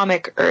 from the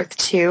comic Earth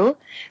 2.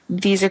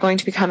 These are going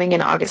to be coming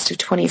in August of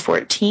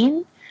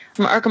 2014.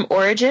 From Arkham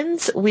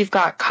Origins, we've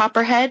got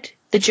Copperhead,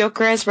 the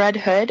Joker as Red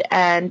Hood,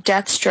 and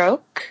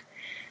Deathstroke.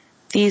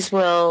 These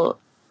are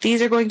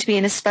going to be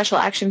in a special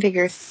action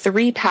figure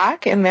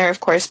 3-pack, and they're, of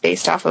course,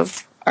 based off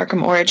of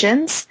Arkham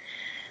Origins.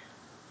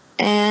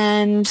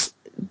 And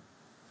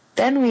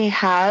then we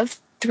have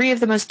 3 of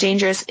the most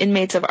dangerous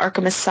inmates of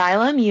Arkham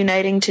Asylum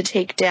uniting to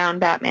take down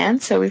Batman.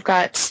 So we've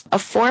got a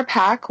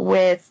 4-pack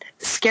with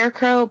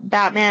Scarecrow,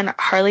 Batman,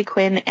 Harley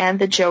Quinn, and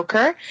the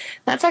Joker.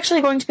 That's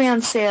actually going to be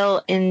on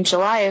sale in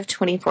July of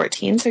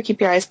 2014, so keep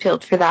your eyes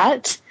peeled for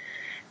that.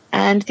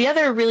 And the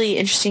other really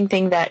interesting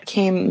thing that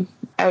came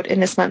out in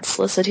this month's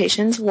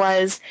solicitations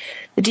was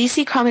the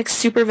DC Comics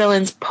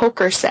Supervillains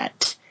poker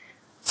set.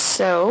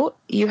 So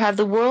you have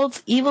the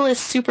world's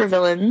evilest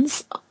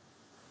supervillains,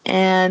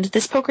 and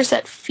this poker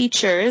set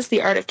features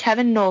the art of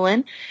Kevin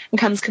Nolan and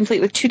comes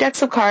complete with 2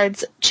 decks of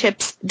cards,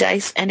 chips,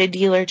 dice, and a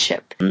dealer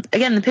chip.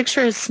 Again, the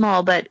picture is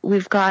small, but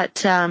we've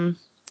got, it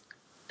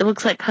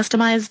looks like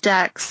customized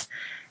decks,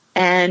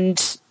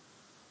 and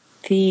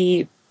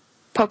the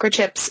poker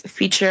chips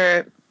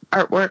feature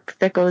artwork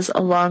that goes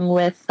along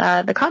with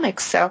the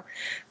comics. So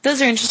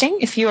those are interesting.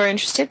 If you are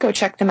interested, go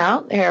check them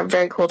out. They're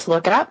very cool to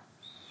look up.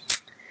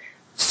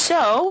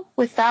 So,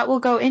 with that, we'll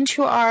go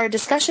into our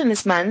discussion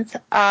this month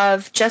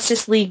of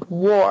Justice League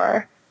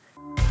War.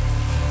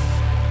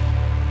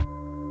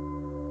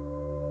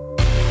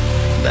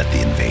 Let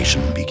the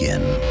invasion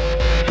begin.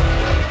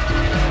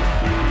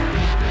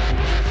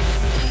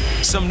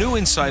 Some new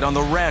insight on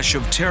the rash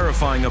of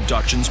terrifying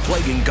abductions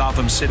plaguing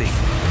Gotham City.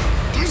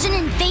 There's an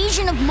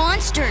invasion of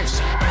monsters.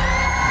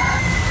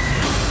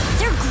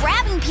 They're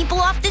grabbing people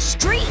off the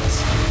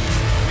streets.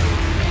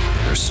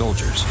 They're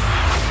soldiers.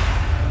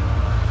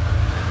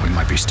 We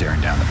might be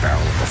staring down the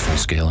barrel of a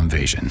full-scale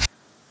invasion.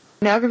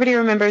 Now everybody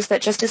remembers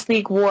that Justice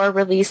League War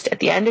released at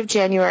the end of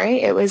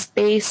January. It was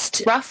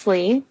based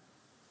roughly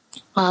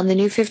on the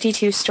New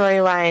 52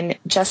 storyline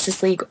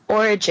Justice League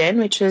Origin,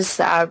 which was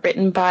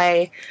written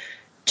by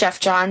Jeff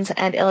Johns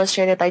and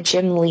illustrated by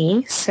Jim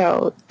Lee.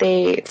 So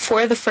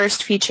for the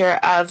first feature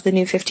of the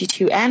New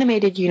 52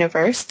 animated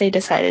universe, they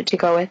decided to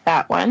go with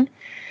that one.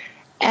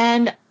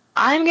 And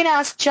I'm going to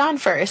ask John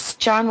first.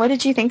 John, what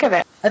did you think of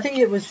it? I think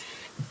it was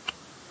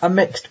a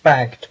mixed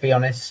bag, to be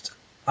honest.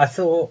 I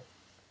thought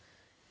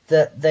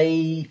that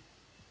they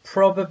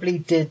probably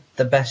did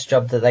the best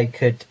job that they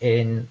could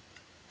in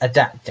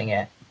adapting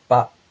it,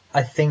 but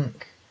I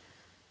think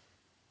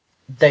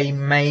they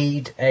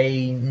made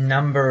a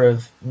number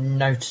of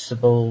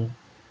noticeable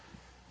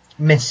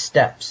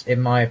missteps,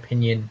 in my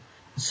opinion,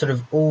 sort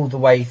of all the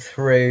way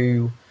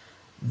through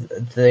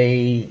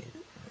the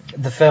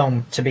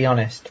film, to be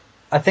honest.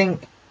 I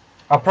think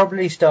I'll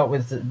probably start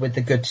with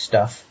the good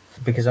stuff,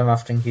 because I'm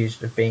often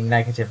accused of being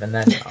negative, and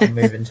then I'll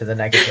move into the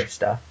negative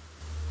stuff.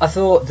 I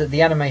thought that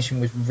the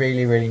animation was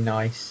really, really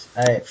nice.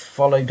 It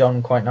followed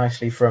on quite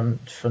nicely from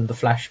the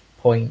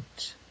Flashpoint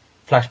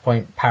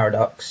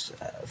Paradox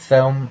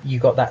film. You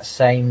got that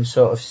same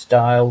sort of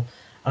style,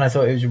 and I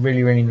thought it was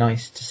really, really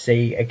nice to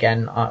see.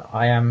 Again,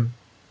 I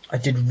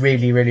did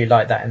really, really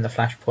like that in the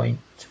Flashpoint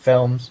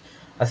films.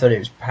 I thought it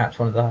was perhaps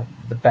one of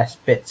the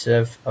best bits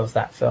of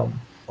that film,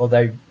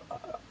 although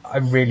I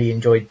really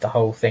enjoyed the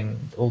whole thing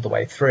all the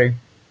way through,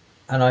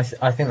 and I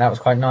think that was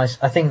quite nice.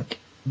 I think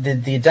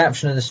the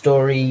adaptation of the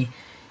story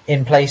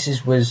in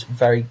places was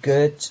very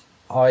good.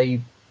 I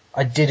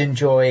did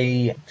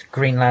enjoy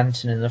Green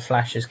Lantern and the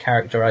Flash's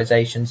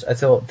characterizations. I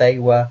thought they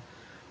were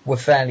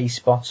fairly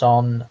spot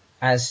on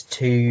as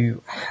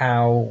to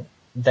how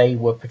they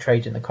were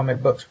portrayed in the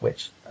comic books,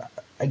 which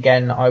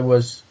again I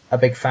was a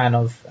big fan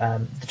of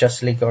the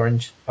Justice League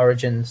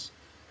Origins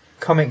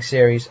comic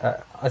series.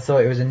 I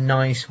thought it was a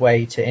nice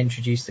way to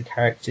introduce the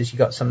characters. You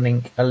got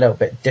something a little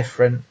bit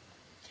different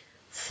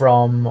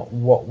from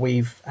what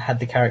we've had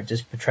the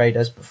characters portrayed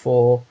as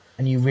before,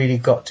 and you really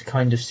got to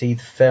kind of see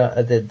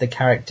the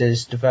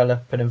characters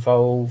develop and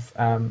evolve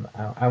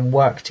and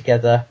work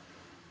together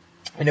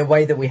in a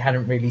way that we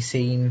hadn't really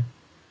seen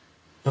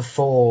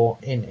before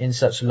in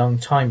such a long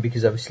time,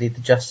 because obviously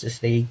the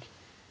Justice League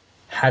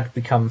had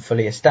become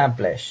fully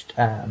established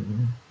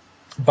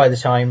by the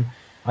time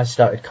I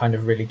started kind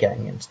of really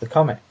getting into the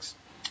comics.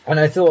 And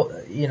I thought,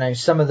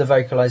 some of the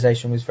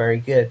vocalization was very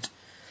good.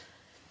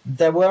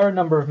 There were a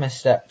number of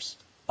missteps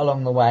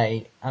along the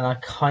way, and I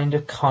kind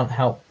of can't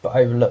help but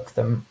overlook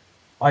them.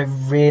 I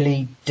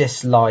really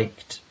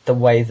disliked the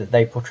way that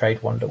they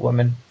portrayed Wonder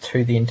Woman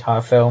through the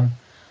entire film.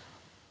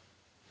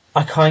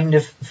 I kind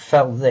of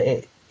felt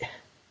that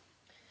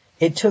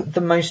it took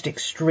the most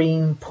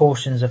extreme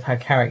portions of her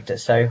character,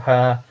 so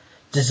her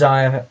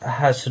desire,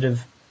 her sort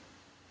of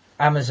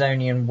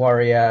Amazonian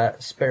warrior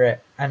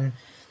spirit, and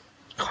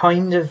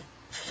kind of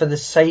for the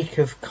sake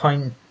of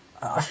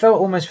I felt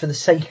almost for the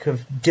sake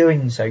of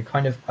doing so,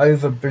 kind of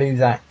overblew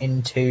that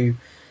into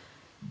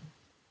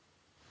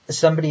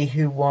somebody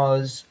who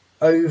was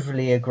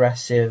overly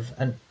aggressive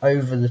and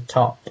over the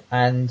top,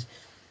 and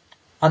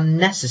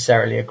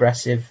unnecessarily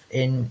aggressive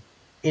in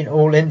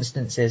all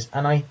instances,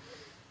 and I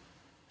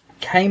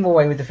came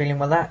away with the feeling,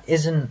 well, that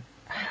isn't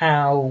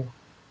how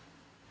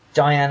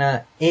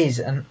Diana is,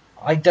 and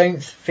I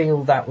don't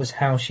feel that was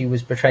how she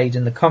was portrayed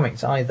in the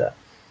comics either.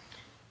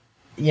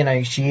 You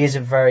know, she is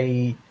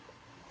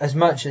as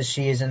much as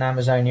she is an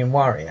Amazonian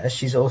warrior,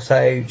 she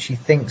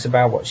thinks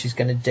about what she's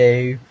going to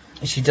do.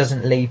 She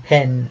doesn't leap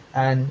in,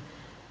 and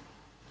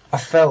I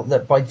felt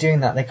that by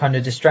doing that, they kind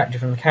of distracted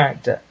from the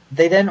character.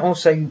 They then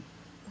also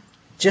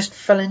just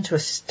fell into a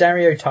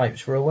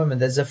stereotypes for a woman.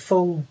 There's a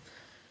full,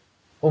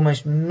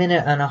 almost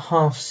minute and a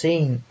half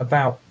scene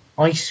about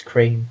ice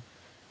cream,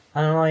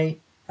 and I'm like,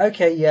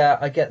 okay, yeah,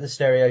 I get the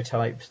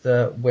stereotypes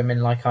that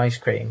women like ice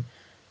cream,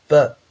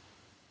 but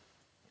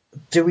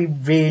do we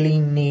really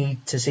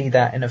need to see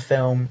that in a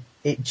film?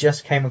 It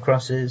just came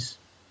across as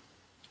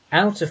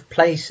out of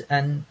place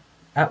and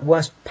at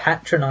worst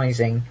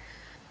patronising.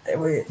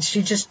 Where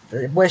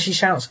she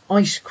shouts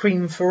ice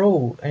cream for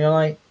all, and you're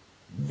like,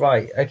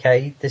 right,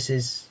 okay, this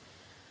is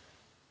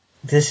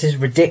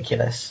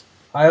ridiculous.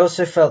 I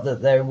also felt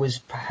that there was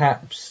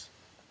perhaps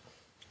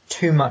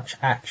too much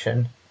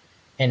action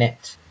in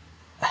it.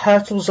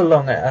 Hurtles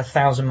along at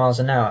 1,000 miles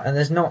an hour, and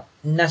there's not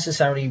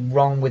necessarily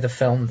wrong with a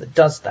film that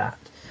does that.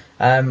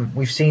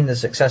 We've seen the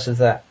success of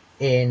that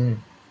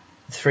in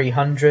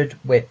 300,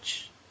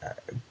 which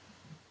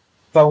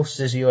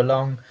bolsters you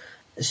along.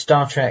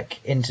 Star Trek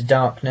Into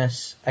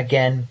Darkness,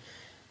 again.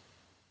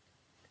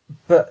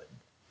 But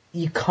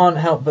you can't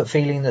help but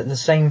feeling that the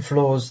same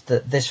flaws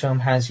that this film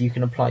has, you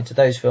can apply to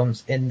those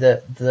films, in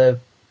that the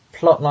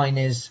plot line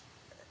is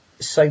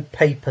so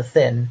paper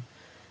thin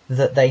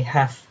that they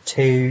have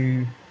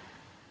to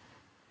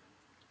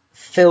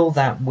fill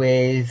that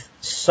with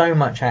so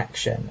much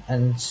action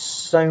and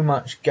so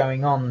much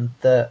going on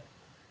that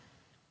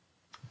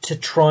to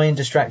try and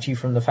distract you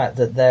from the fact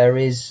that there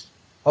is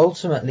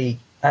ultimately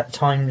at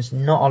times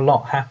not a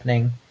lot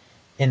happening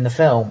in the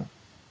film.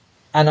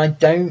 And I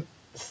don't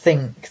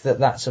think that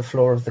that's a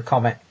flaw of the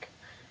comic,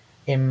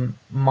 in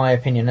my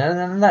opinion,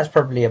 and that's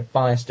probably a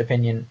biased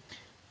opinion.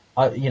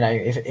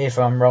 If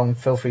I'm wrong,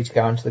 feel free to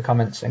go into the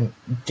comments and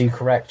do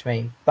correct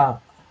me,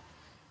 but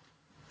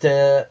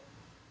the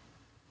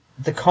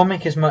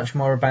comic is much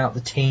more about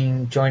the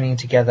team joining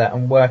together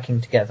and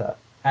working together,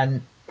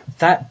 and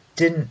that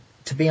didn't,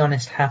 to be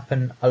honest,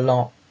 happen a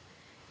lot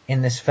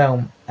in this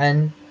film,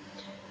 and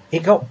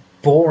it got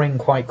boring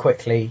quite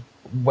quickly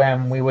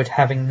when we were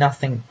having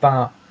nothing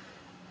but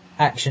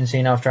action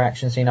scene after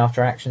action scene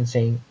after action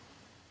scene.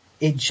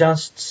 It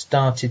just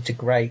started to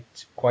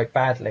grate quite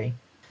badly.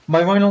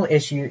 My final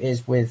issue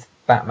is with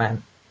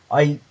Batman.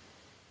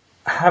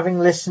 Having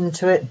listened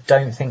to it,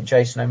 don't think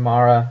Jason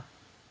O'Mara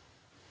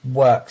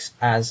works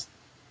as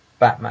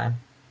Batman.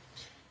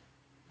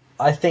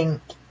 I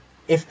think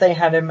if they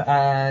had him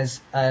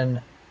as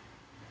an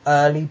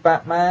early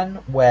Batman,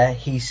 where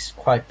he's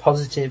quite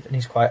positive and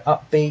he's quite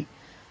upbeat,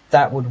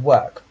 that would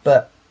work.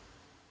 But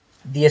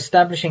the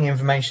establishing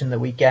information that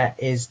we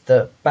get is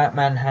that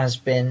Batman has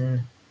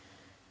been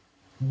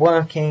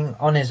working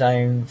on his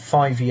own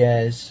 5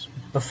 years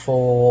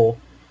before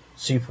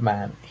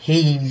Superman.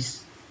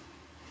 He's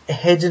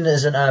hidden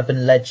as an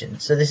urban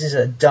legend. So this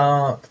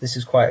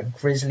is quite a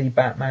grisly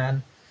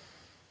Batman.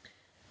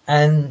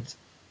 And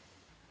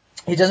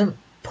he doesn't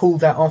pull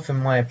that off, in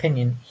my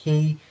opinion.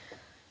 He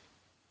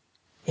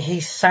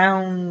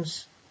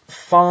sounds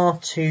far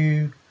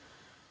too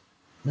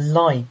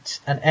light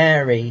and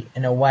airy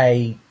in a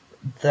way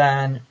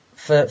than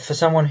for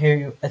someone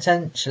who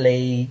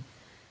essentially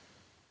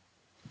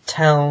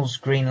tells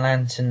Green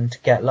Lantern to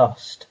get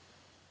lost.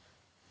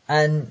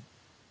 And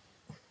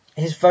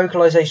his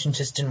vocalization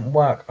just didn't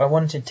work. I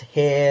wanted to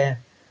hear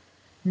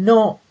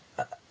not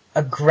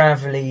a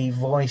gravelly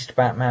voiced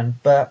Batman,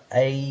 but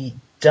a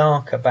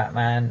darker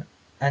Batman,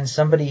 and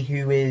somebody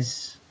who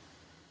is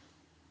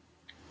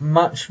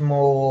much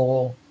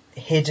more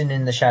hidden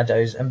in the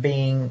shadows and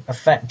being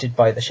affected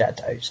by the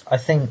shadows. I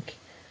think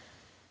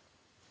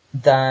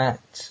that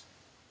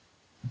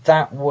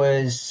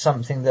was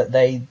something that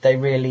they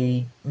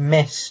really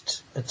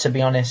missed, to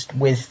be honest,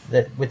 with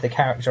the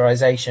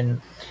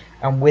characterization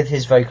and with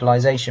his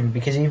vocalization,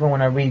 because even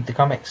when I read the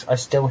comics, I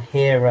still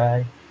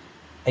hear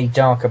a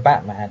darker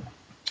Batman.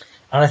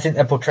 And I think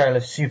their portrayal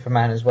of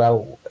Superman as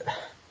well,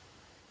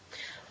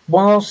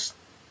 whilst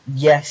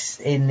yes,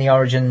 in the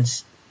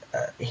origins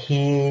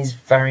he is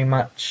very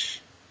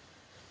much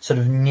sort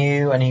of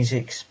new and he's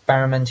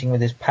experimenting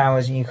with his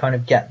powers, and you kind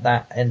of get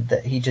that, and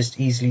that he just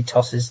easily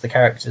tosses the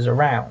characters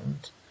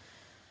around.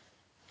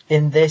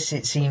 In this,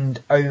 it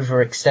seemed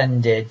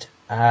overextended.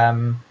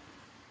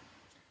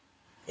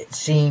 It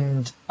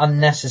seemed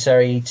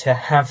unnecessary to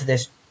have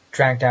this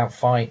dragged out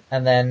fight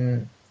and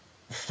then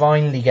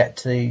finally get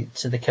to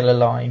the killer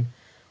line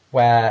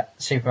where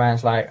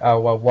Superman's like, oh,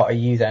 well, what are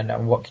you then,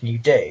 and what can you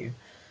do?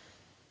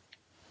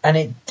 And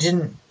it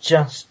didn't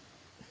just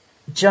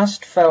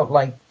felt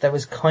like there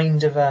was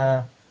kind of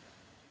a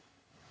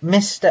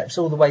missteps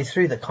all the way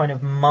through that kind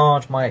of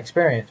marred my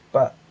experience.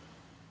 But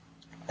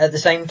at the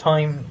same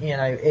time, you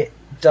know, it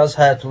does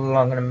hurtle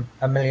along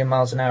a million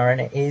miles an hour, and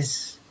it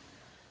is.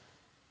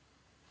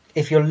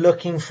 If you're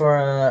looking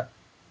for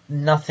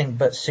nothing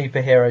but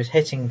superheroes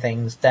hitting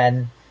things,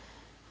 then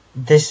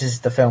this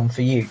is the film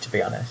for you, to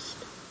be honest.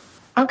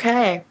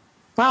 Okay.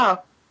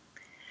 Wow.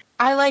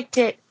 I liked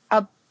it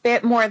a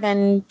bit more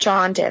than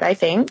John did, I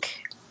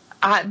think.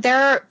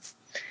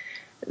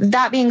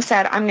 That being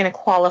said, I'm going to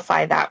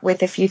qualify that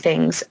with a few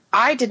things.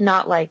 I did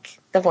not like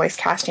the voice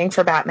casting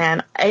for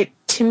Batman.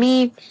 To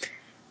me,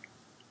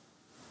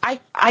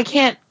 I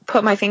can't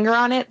put my finger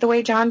on it the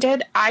way John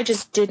did. I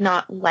just did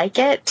not like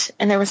it,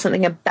 and there was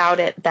something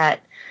about it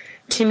that,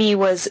 to me,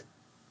 was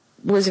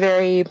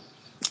very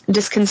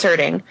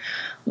disconcerting.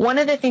 One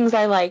of the things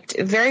I liked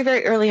very,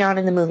 very early on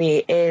in the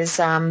movie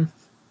is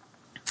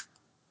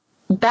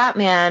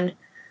Batman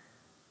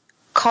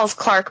calls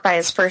Clark by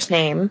his first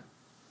name,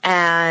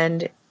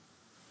 and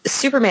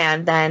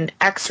Superman then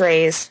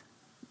X-rays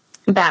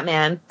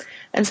Batman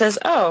and says,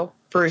 "Oh,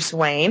 Bruce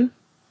Wayne."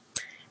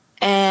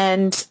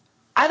 And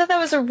I thought that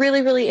was a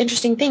really, really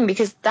interesting thing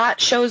because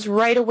that shows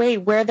right away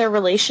where their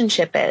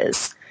relationship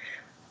is.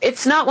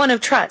 It's not one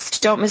of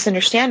trust, don't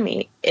misunderstand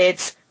me.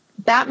 It's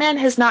Batman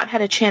has not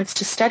had a chance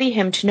to study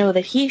him to know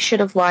that he should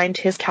have lined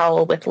his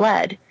cowl with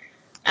lead.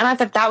 And I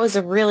thought that was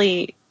a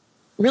really,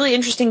 really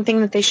interesting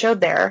thing that they showed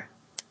there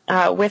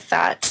with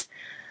that.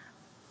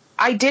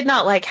 I did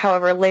not like,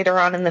 however, later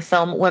on in the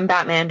film when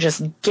Batman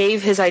just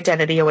gave his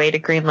identity away to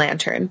Green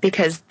Lantern,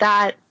 because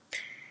that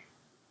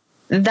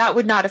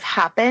would not have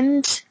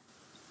happened,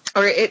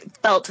 or it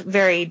felt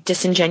very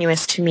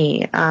disingenuous to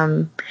me.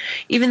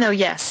 Even though,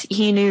 yes,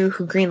 he knew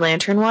who Green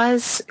Lantern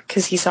was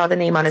because he saw the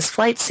name on his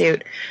flight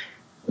suit,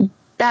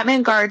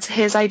 Batman guards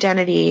his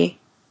identity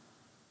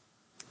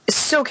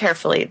so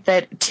carefully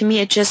that to me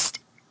it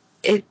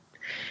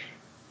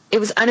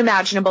was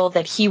unimaginable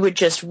that he would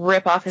just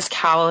rip off his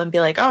cowl and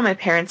be like, "Oh, my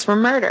parents were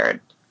murdered."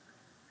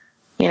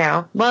 You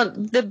know, well,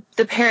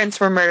 the parents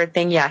were murdered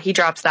thing, yeah, he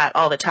drops that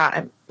all the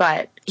time,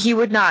 but he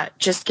would not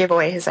just give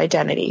away his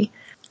identity.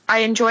 I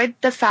enjoyed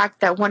the fact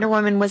that Wonder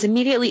Woman was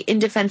immediately in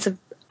defense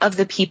of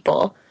the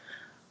people.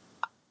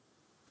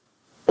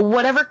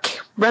 Whatever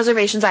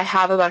reservations I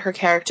have about her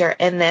character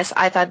in this,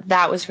 I thought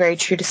that was very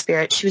true to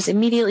spirit. She was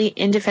immediately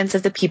in defense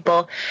of the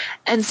people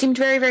and seemed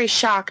very, very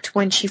shocked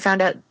when she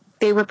found out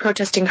they were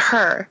protesting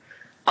her.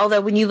 Although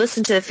when you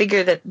listen to the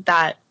figure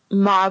that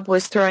mob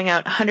was throwing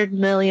out $100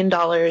 million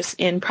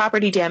in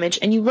property damage,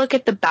 and you look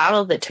at the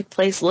battle that took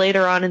place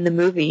later on in the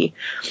movie,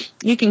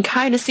 you can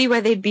kind of see why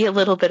they'd be a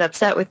little bit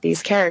upset with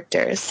these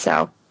characters.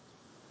 So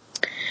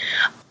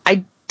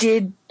I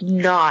did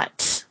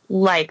not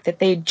like that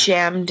they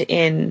jammed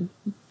in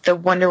the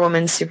Wonder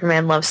Woman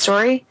Superman love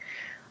story,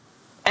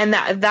 and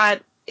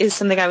that is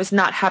something I was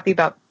not happy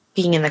about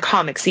being in the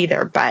comics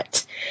either,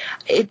 but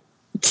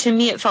to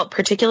me it felt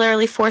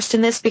particularly forced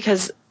in this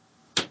because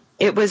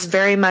it was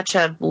very much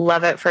a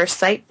love at first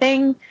sight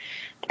thing,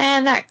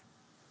 and that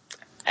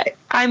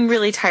I'm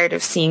really tired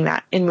of seeing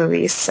that in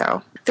movies.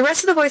 So the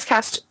rest of the voice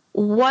cast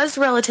was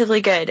relatively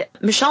good.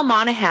 Michelle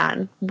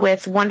Monaghan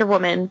with Wonder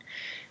Woman,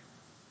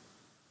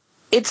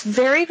 it's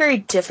very, very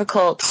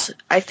difficult,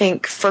 I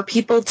think, for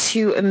people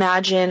to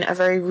imagine a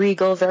very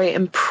regal, very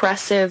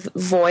impressive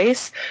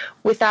voice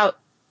without,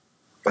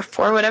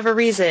 for whatever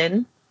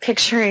reason,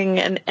 picturing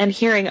and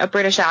hearing a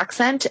British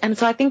accent. And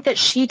so I think that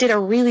she did a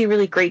really,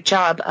 really great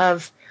job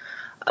of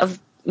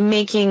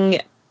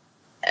making,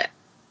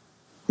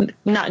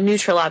 not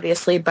neutral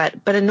obviously, but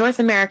a North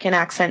American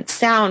accent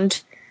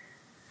sound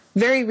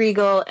very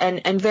regal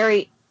and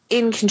very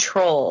in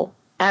control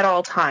at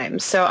all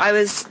times. So I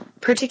was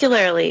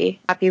particularly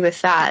happy with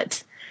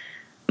that.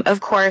 Of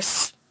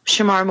course,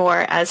 Shamar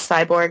Moore as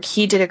Cyborg,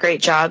 he did a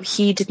great job.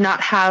 He did not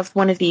have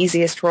one of the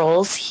easiest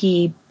roles.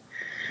 His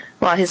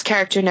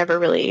character never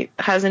really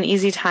has an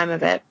easy time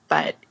of it,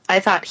 but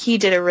I thought he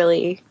did a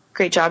really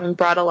great job and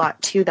brought a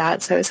lot to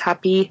that, so I was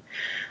happy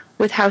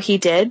with how he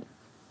did.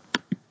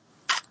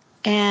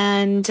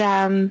 And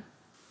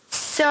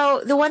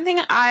so the one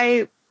thing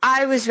I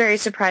was very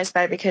surprised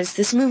by, because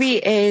this movie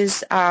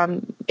is,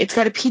 it's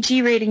got a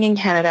PG rating in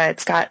Canada,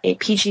 it's got a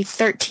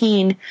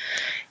PG-13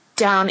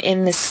 down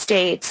in the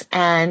States,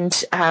 and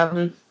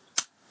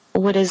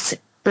what is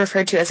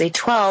referred to as a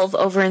 12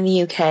 over in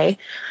the UK,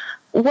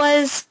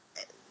 was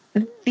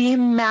the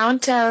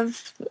amount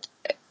of,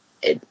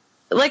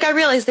 I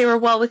realized they were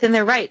well within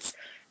their rights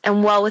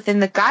and well within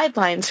the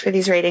guidelines for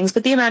these ratings,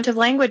 but the amount of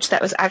language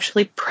that was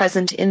actually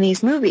present in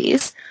these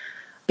movies,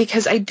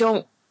 because I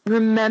don't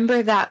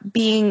remember that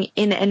being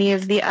in any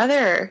of the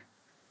other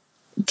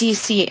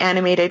DC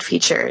animated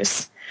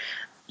features.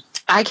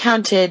 I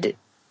counted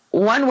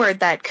one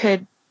word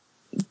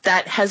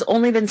that has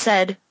only been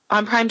said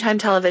on primetime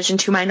television,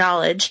 to my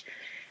knowledge,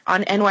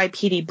 on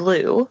NYPD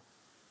Blue,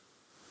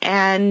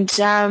 and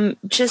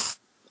just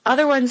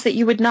other ones that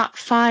you would not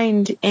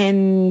find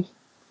in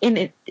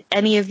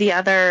any of the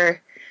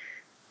other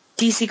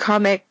DC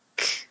comic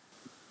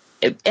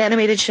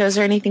animated shows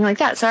or anything like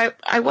that. So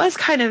I was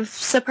kind of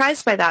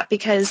surprised by that,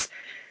 because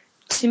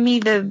to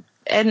me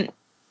and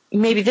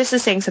maybe this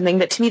is saying something,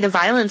 but to me the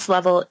violence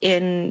level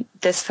in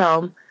this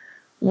film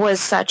was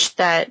such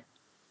that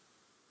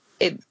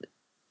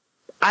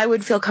I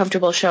would feel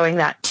comfortable showing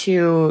that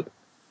to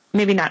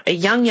maybe not a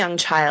young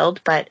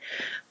child, but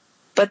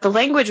the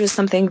language was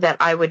something that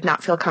I would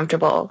not feel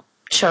comfortable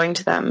showing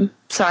to them.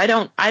 So I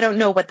don't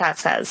know what that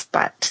says,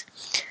 but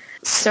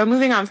so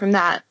moving on from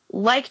that,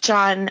 like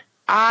John,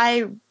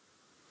 I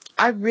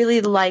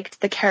really liked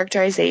the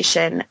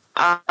characterization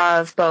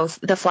of both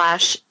the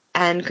Flash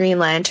and Green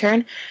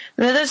Lantern.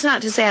 Now, that's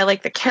not to say I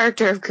like the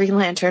character of Green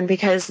Lantern,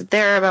 because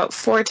there are about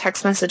 4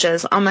 text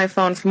messages on my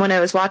phone from when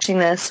I was watching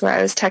this where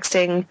I was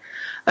texting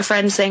a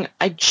friend saying,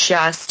 I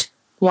just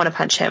want to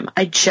punch him.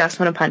 I just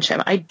want to punch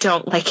him. I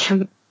don't like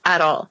him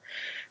at all.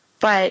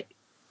 But,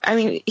 I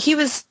mean, he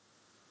was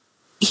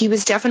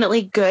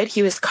definitely good.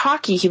 He was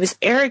cocky. He was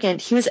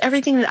arrogant. He was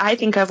everything that I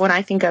think of when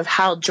I think of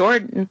Hal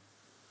Jordan.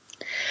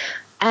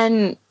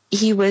 And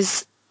he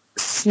was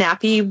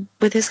snappy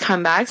with his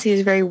comebacks. He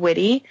was very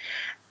witty.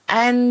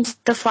 And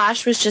the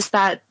Flash was just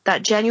that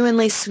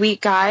genuinely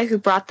sweet guy who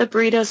brought the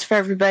burritos for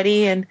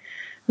everybody and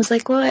was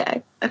like,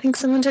 well, I think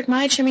someone took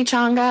my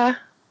chimichanga.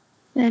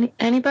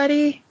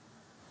 Anybody?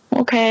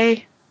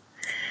 Okay.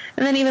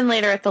 And then even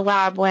later at the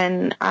lab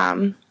when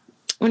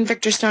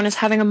Victor Stone is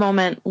having a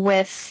moment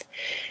with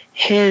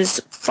his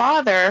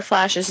father,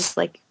 Flash is just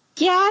like,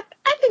 yeah,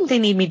 I think they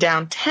need me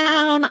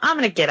downtown. I'm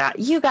going to get out.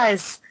 You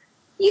guys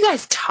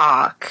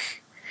talk.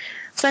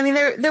 So, I mean,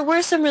 there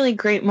were some really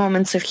great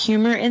moments of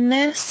humor in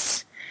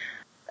this,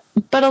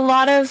 but a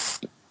lot of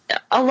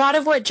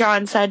what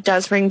John said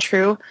does ring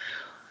true.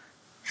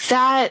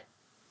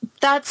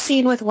 That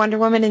scene with Wonder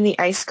Woman in the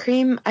ice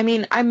cream, I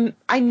mean,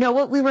 I know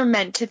what we were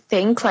meant to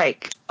think,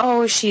 like,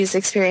 oh, she's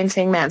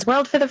experiencing man's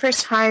world for the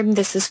first time.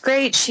 This is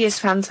great. She has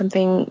found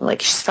something,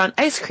 like, she's found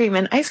ice cream,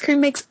 and ice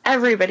cream makes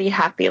everybody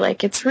happy.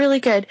 Like, it's really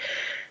good.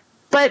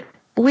 But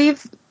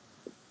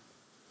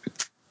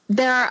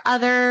there are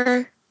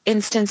other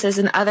instances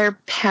and other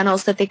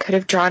panels that they could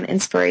have drawn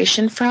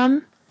inspiration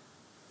from.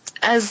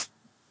 As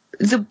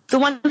the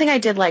one thing I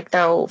did like,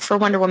 though, for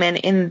Wonder Woman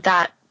in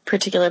that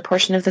particular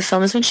portion of the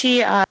film is when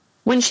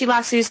she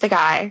lassos the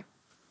guy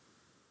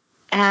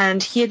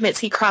and he admits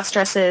he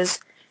cross-dresses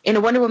in a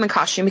Wonder Woman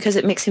costume because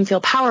it makes him feel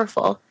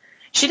powerful.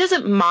 She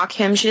doesn't mock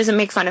him. She doesn't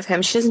make fun of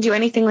him. She doesn't do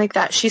anything like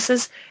that. She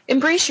says,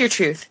 embrace your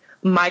truth.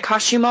 My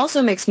costume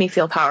also makes me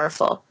feel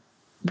powerful.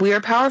 We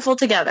are powerful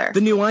together. The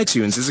new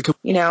iTunes is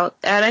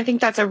and I think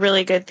that's a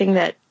really good thing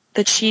that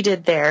she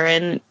did there.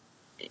 And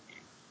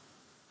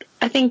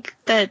I think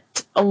that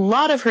a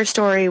lot of her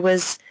story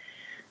was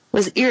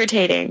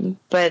irritating,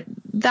 but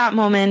that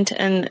moment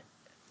and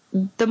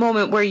the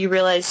moment where you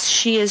realize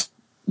she is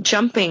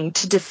jumping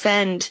to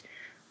defend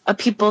a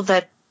people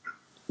that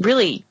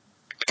really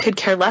could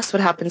care less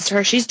what happens to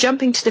her. She's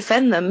jumping to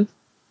defend them.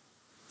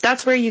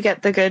 That's where you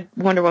get the good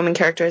Wonder Woman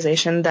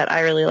characterization that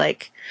I really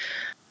like.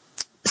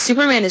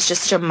 Superman is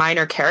just such a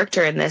minor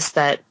character in this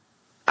that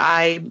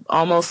I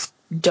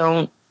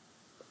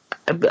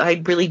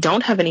really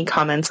don't have any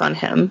comments on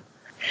him.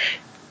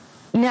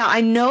 Now,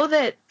 I know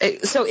that,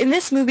 so in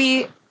this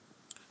movie,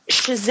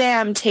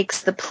 Shazam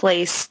takes the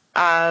place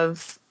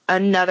of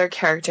another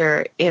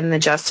character in the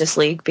Justice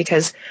League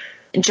because,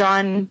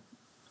 John,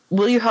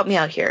 will you help me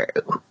out here?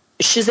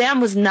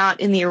 Shazam was not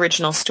in the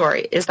original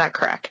story, is that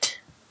correct?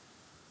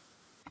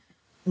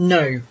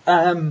 No,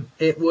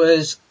 it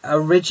was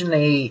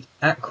originally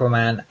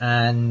Aquaman,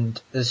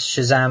 and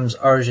Shazam's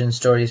origin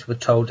stories were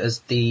told as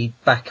the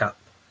backup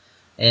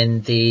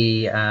in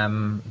the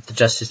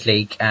Justice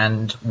League,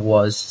 and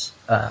was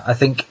I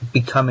think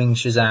becoming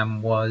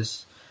Shazam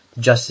was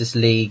Justice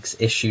League's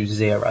issue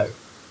 0.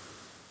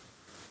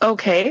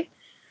 Okay,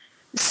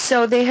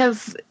 so they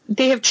have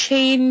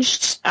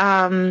changed.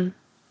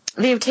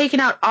 They have taken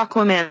out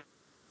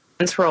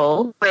Aquaman's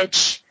role,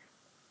 which,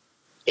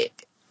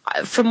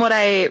 from what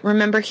I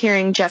remember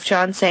hearing Jeff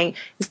Johns saying,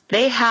 is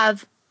they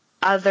have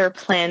other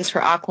plans for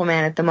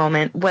Aquaman at the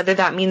moment. Whether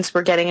that means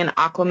we're getting an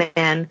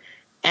Aquaman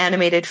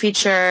animated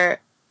feature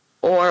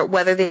or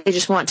whether they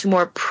just want to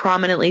more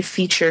prominently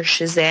feature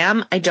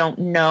Shazam, I don't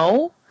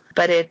know.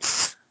 But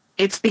it's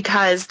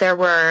because there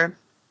were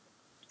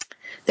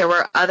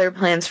other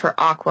plans for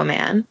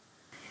Aquaman.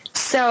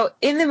 So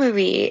in the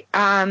movie,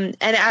 and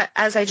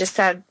as I just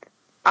said,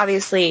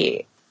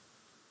 obviously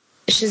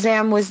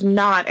Shazam was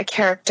not a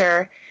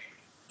character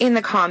in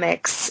the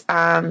comics.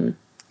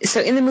 So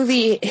in the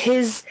movie,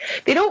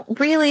 they don't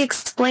really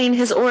explain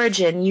his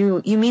origin.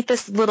 You meet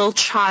this little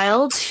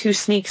child who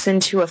sneaks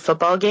into a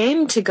football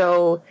game to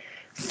go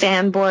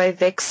fanboy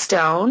Vic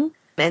Stone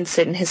and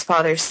sit in his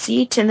father's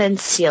seat and then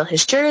steal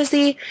his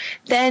jersey.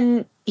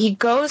 Then he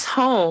goes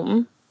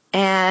home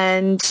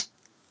and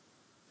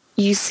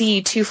you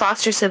see 2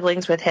 foster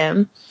siblings with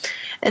him.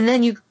 And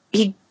then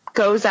he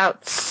goes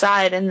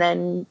outside and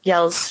then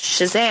yells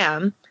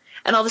Shazam.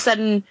 And all of a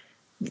sudden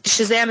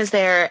Shazam is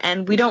there,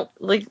 and we don't,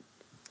 like,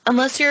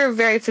 unless you're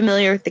very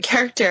familiar with the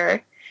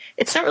character,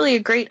 it's not really a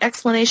great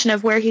explanation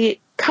of where he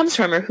comes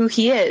from or who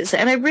he is.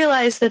 And I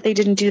realized that they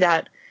didn't do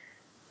that.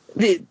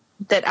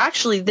 that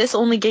actually this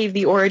only gave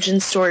the origin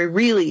story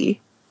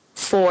really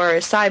for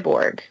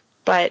Cyborg.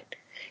 But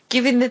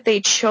given that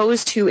they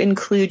chose to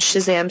include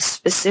Shazam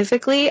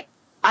specifically,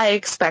 I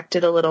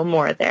expected a little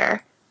more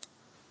there.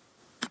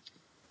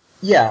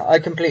 Yeah, I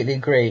completely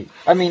agree.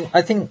 I mean,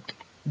 I think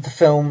the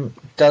film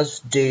does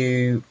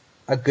do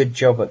a good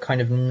job at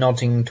kind of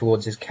nodding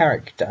towards his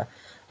character.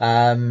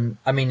 I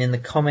mean, in the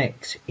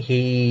comics,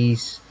 he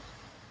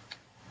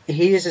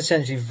is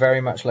essentially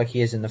very much like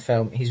he is in the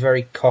film. He's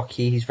very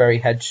cocky, he's very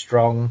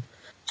headstrong,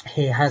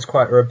 he has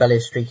quite a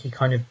rebellious streak, he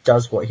kind of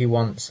does what he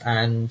wants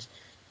and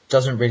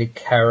doesn't really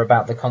care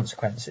about the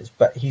consequences,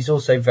 but he's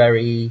also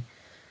very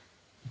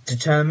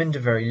determined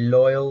and very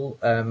loyal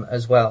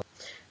as well.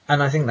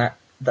 And I think that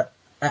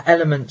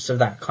elements of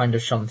that kind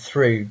of shone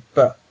through,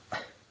 but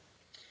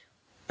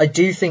I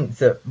do think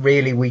that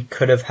really we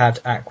could have had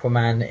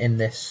Aquaman in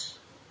this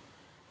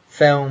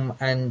film,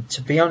 and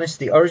to be honest,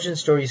 the origin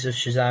stories of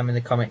Shazam in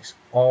the comics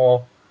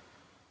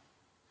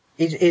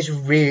is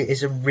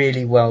a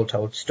really well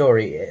told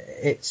story.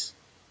 It's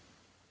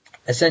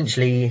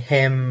essentially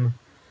him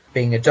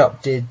being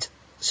adopted,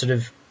 sort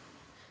of,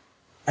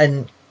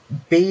 and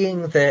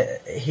being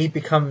he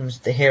becomes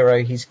the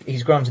hero.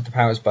 He's granted the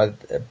powers by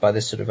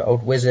this sort of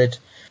old wizard,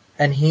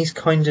 and he's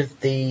kind of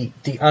the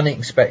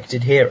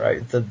unexpected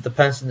hero, the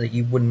person that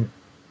you wouldn't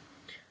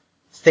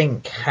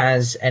think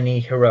has any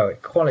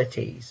heroic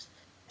qualities.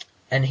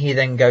 And he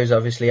then goes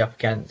obviously up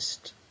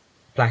against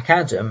Black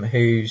Adam,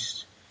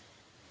 who's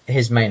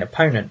his main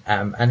opponent,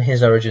 and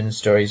his origin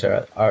stories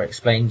are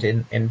explained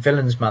in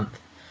Villains Month.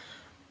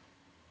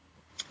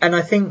 And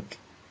I think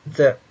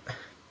that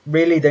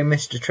really they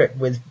missed a trick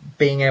with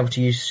being able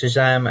to use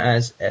Shazam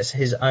as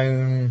his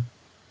own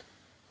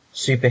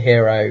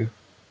superhero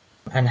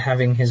and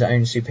having his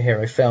own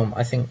superhero film.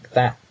 I think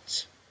that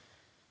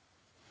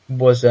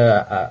was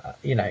a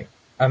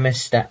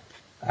misstep.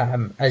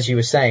 As you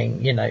were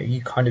saying,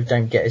 you kind of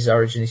don't get his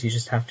origins, you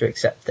just have to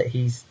accept that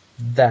he's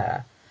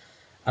there.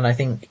 And I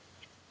think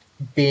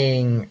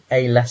being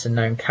a lesser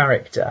known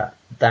character,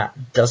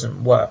 that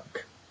doesn't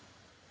work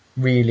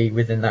really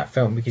within that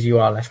film, because you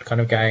are left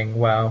kind of going,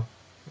 well,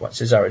 what's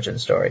his origin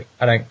story?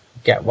 I don't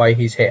get why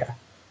he's here.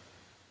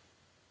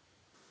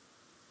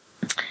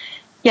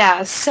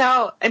 Yeah,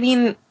 so, I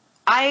mean,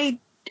 I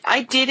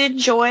did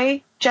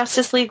enjoy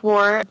Justice League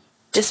War,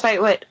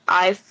 despite what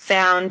I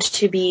found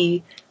to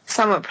be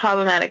somewhat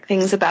problematic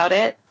things about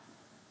it.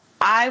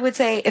 I would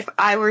say if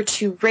I were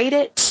to rate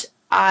it,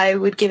 I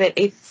would give it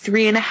a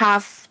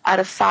 3.5 out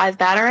of 5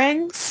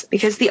 Batarangs,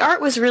 because the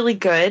art was really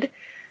good.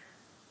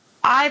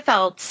 I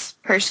felt,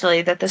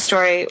 personally, that the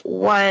story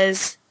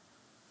was,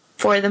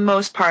 for the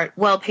most part,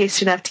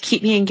 well-paced enough to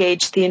keep me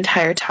engaged the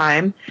entire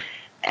time.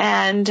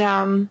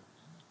 And,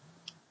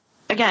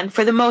 again,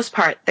 for the most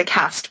part, the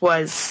cast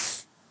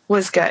was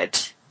good.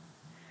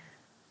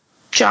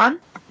 John,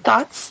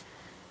 thoughts?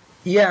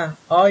 Yeah,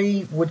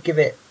 I would give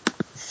it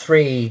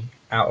 3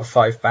 out of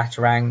 5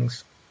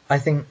 Batarangs. I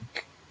think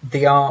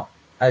the art,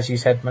 as you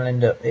said,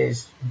 Melinda,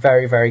 is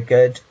very, very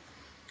good.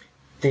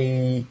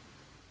 The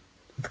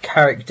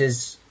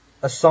characters,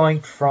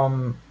 aside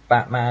from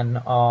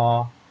Batman,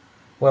 are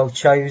well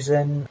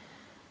chosen,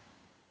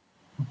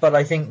 but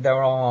I think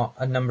there are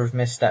a number of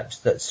missteps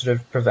that sort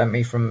of prevent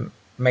me from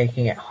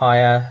making it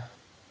higher.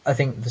 I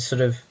think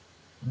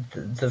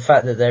the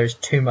fact that there is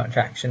too much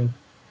action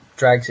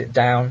drags it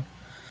down,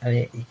 and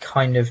it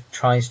kind of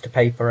tries to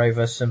paper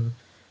over some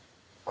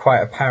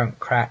quite apparent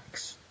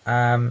cracks.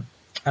 And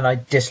I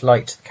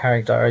disliked the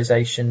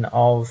characterization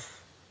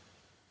of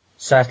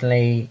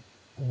certainly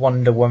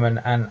Wonder Woman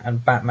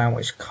and Batman,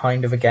 which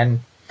kind of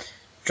again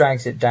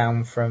drags it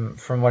down from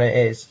what it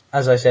is.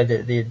 As I said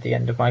at the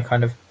end of my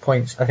kind of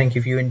points, I think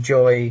if you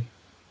enjoy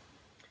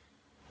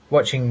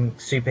watching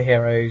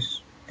superheroes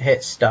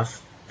hit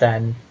stuff,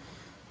 then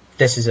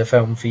this is a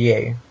film for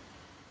you.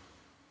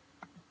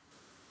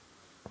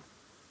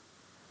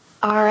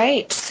 All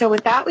right, so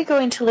with that, we go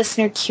into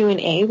listener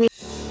Q&A. Boy,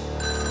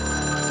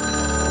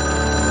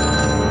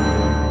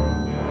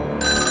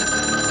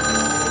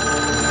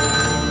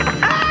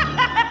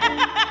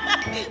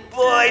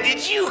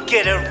 did you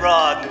get a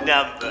wrong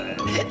number.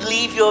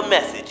 Leave your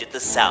message at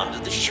the sound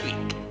of the shriek.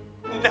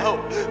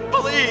 No,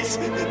 please,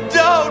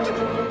 don't!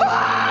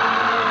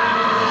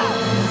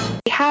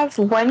 We have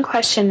one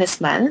question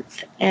this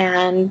month,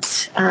 and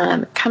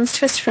it comes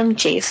to us from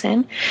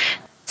Jason.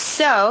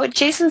 So,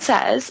 Jason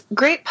says,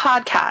 great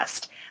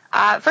podcast.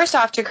 First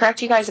off, to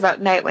correct you guys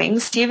about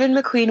Nightwing, Stephen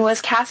McQueen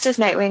was cast as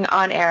Nightwing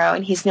on Arrow,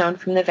 and he's known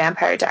from the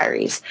Vampire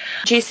Diaries.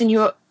 Jason,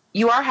 you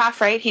are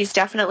half right. He's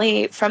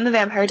definitely from the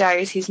Vampire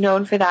Diaries. He's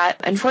known for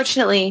that.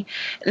 Unfortunately,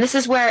 and this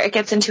is where it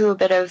gets into a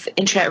bit of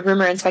internet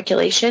rumor and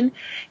speculation,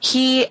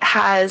 he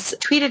has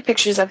tweeted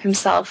pictures of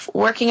himself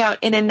working out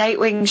in a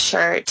Nightwing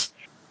shirt.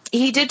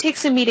 He did take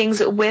some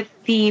meetings with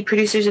the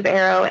producers of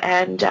Arrow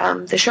and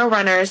the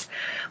showrunners,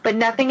 but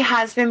nothing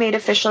has been made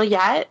official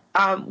yet.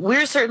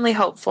 We're certainly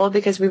hopeful,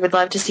 because we would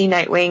love to see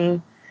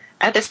Nightwing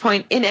at this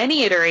point in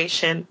any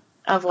iteration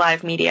of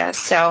live media.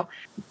 So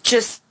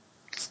just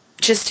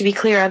just to be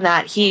clear on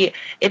that, it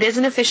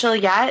isn't official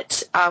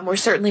yet. We're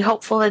certainly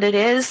hopeful that it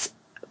is,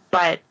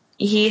 but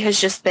he has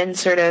just been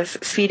sort of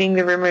feeding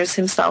the rumors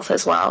himself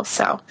as well.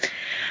 So,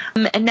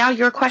 and now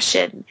your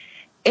question.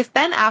 If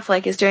Ben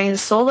Affleck is doing a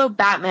solo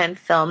Batman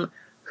film,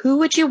 who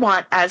would you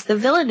want as the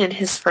villain in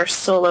his first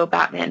solo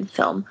Batman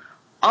film?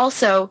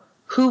 Also,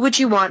 who would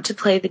you want to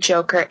play the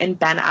Joker in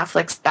Ben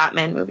Affleck's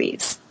Batman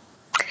movies?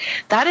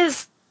 That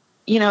is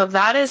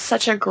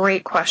such a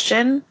great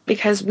question,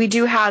 because we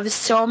do have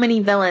so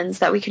many villains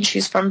that we can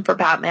choose from for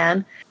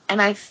Batman.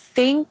 And I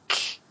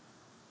think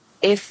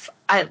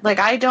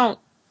I don't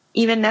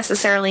even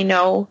necessarily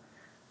know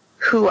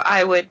who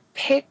I would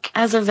pick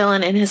as a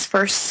villain in his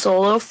first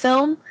solo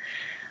film.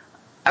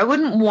 I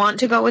wouldn't want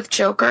to go with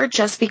Joker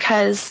just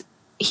because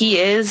he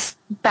is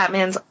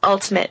Batman's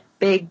ultimate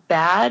big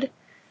bad,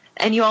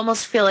 and you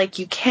almost feel like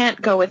you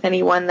can't go with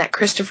anyone that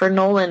Christopher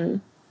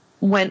Nolan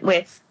went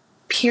with,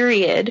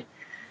 period.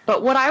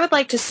 But what I would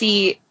like to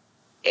see,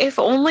 if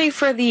only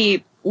for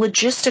the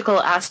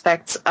logistical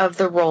aspects of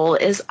the role,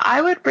 is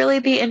I would really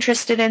be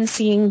interested in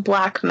seeing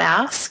Black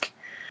Mask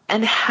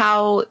and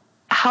how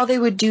they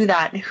would do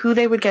that and who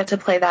they would get to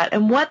play that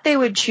and what they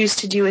would choose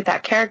to do with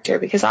that character,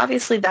 because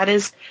obviously that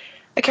is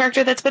a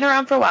character that's been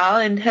around for a while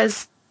and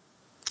has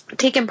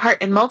taken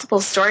part in multiple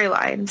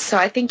storylines. So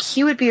I think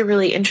he would be a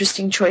really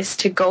interesting choice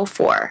to go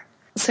for.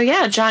 So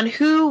yeah, John,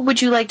 who would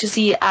you like to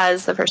see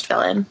as the first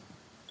villain?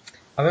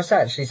 I must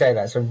actually say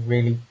that's a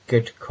really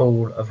good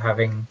call of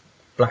having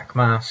Black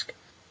Mask.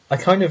 I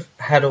kind of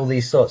had all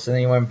these thoughts, and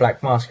then you went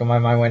Black Mask, and my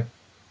mind went,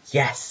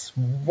 yes,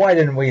 why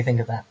didn't we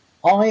think of that?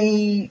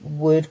 I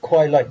would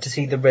quite like to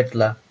see the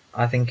Riddler,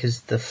 I think,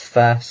 as the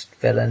first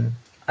villain.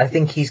 I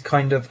think he's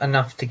kind of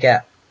enough to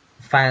get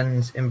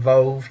fans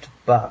involved,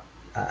 but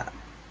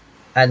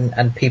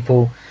and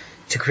people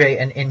to create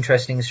an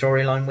interesting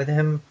storyline with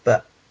him,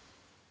 but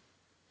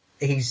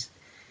he's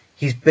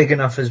big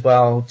enough as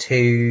well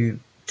to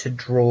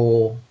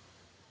draw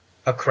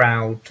a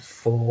crowd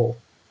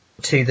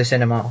to the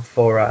cinema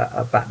for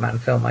a Batman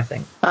film, I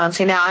think.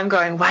 See, now I'm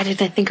going, why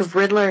didn't I think of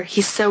Riddler?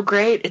 He's so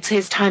great. It's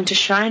his time to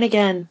shine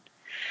again.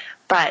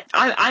 But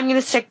I'm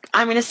gonna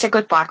stick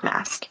with Black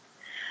Mask.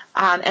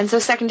 And so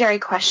secondary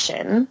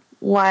question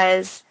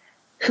was,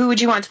 who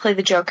would you want to play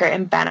the Joker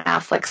in Ben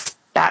Affleck's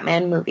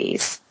Batman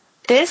movies?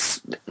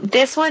 This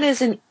one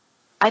is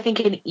I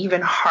think an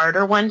even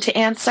harder one to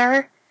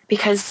answer,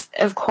 because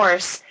of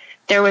course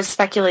there was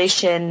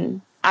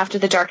speculation after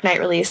The Dark Knight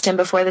released and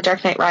before The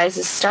Dark Knight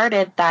Rises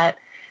started that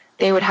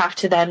they would have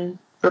to then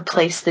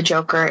replace the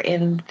Joker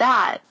in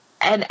that.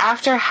 And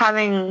after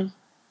having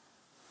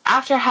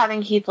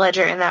Heath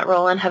Ledger in that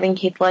role and having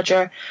Heath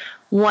Ledger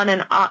winning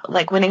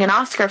an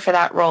Oscar for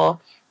that role,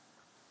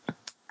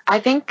 I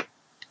think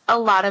a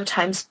lot of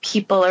times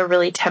people are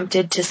really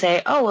tempted to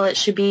say, oh, well, it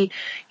should be,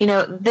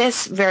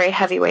 this very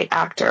heavyweight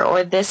actor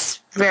or this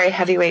very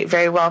heavyweight,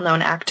 very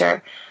well-known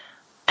actor.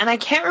 And I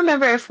can't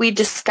remember if we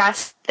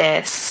discussed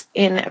this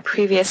in a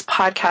previous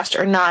podcast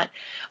or not,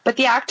 but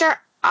the actor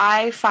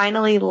I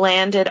finally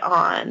landed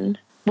on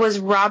was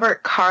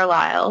Robert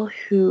Carlyle,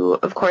 who,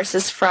 of course,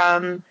 is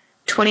from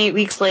 28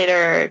 Weeks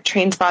Later,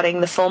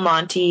 Trainspotting, The Full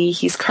Monty.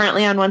 He's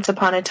currently on Once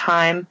Upon a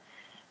Time,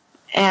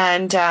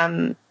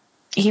 and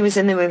he was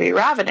in the movie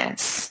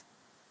Ravenous.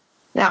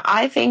 Now,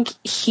 I think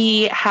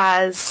he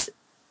has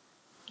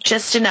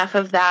just enough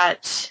of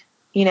that,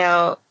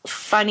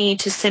 funny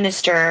to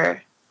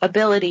sinister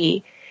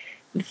ability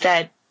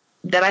that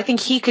I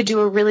think he could do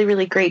a really,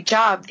 really great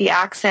job. The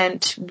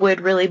accent would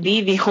really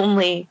be the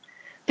only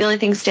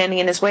thing standing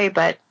in his way,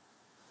 but,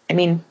 I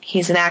mean,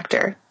 he's an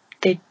actor.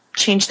 They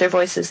change their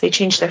voices, they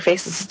change their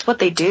faces. It's what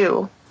they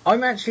do.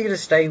 I'm actually going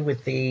to stay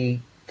with the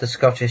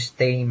Scottish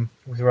theme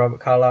with Robert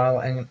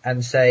Carlyle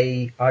and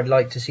say I'd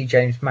like to see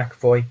James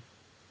McAvoy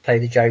play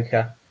the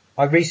Joker.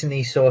 I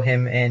recently saw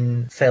him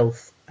in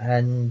Filth,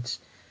 and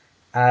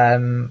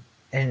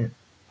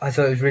I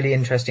thought it was really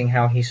interesting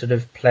how he sort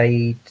of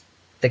played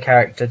the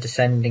character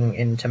descending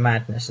into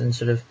madness and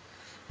sort of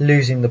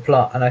losing the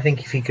plot. And I think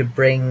if he could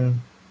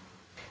bring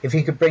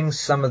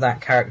some of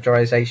that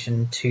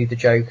characterization to the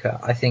Joker,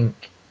 I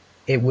think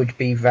it would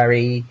be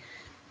very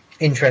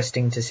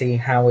interesting to see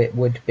how it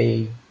would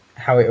play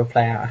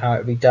out, how it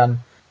would be done.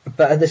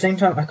 But at the same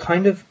time, I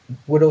kind of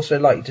would also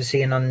like to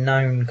see an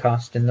unknown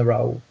cast in the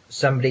role,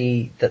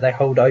 somebody that they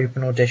hold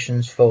open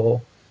auditions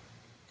for,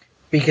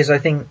 because I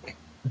think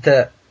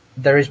that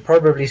there is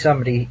probably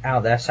somebody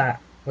out there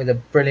sat with a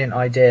brilliant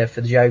idea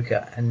for the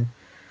Joker, and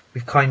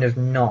we've kind of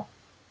not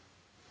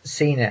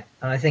seen it.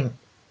 And I think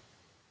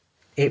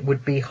it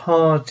would be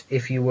hard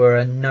if you were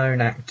a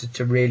known actor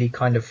to really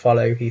kind of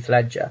follow Heath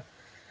Ledger.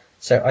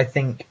 So I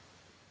think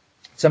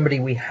somebody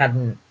we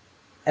hadn't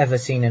ever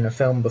seen in a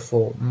film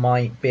before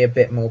might be a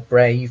bit more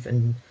brave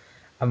and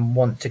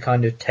want to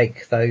kind of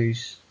take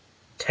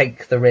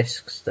the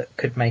risks that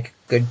could make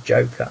a good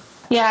Joker.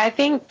 Yeah,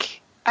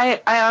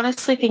 I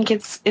honestly think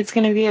it's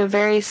going to be a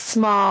very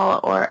small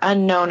or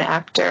unknown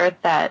actor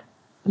that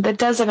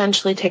does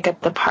eventually take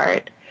up the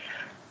part,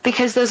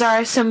 because those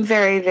are some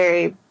very,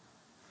 very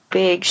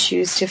big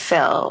shoes to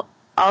fill.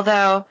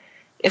 Although,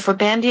 if we're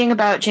bandying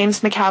about James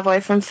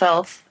McAvoy from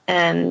Filth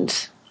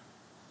and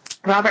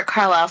Robert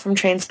Carlyle from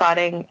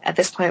Trainspotting, at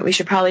this point we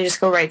should probably just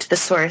go right to the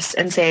source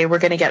and say we're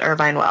going to get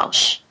Irvine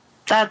Welsh.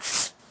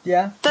 That's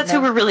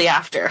who we're really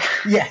after.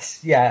 Yes,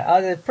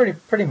 yeah,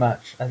 pretty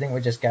much. I think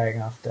we're just going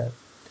after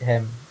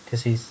him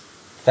because he's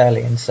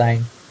fairly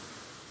insane.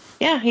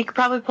 Yeah, he could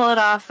probably pull it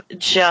off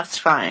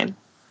just fine.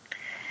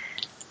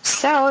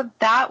 So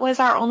that was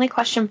our only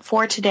question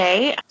for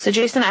today. So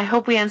Jason, I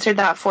hope we answered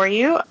that for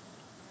you.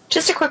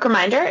 Just a quick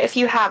reminder, if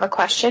you have a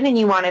question and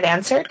you want it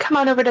answered, come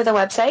on over to the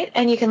website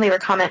and you can leave a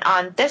comment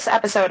on this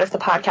episode of the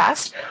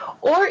podcast,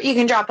 or you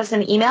can drop us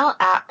an email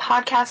at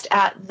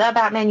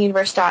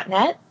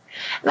podcast@thebatmanuniverse.net.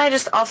 And I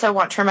just also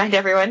want to remind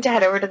everyone to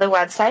head over to the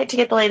website to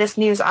get the latest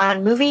news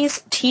on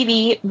movies,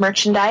 TV,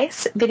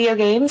 merchandise, video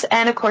games,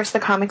 and of course the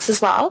comics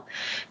as well.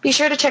 Be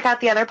sure to check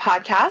out the other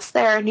podcasts.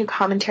 There are new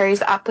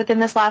commentaries up within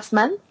this last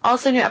month.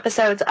 Also new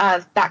episodes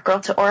of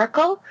Batgirl to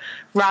Oracle,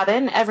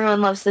 Robin, Everyone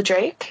Loves the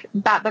Drake,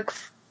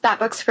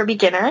 Batbooks for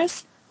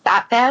Beginners,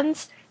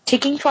 Batfans,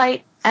 Taking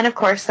Flight, and of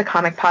course the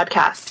comic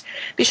podcast.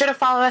 Be sure to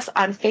follow us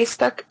on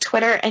Facebook,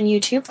 Twitter, and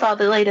YouTube for all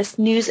the latest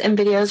news and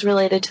videos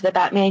related to the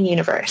Batman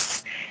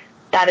universe.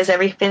 That is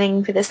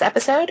everything for this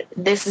episode.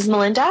 This is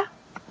Melinda.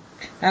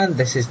 And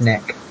this is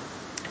Nick.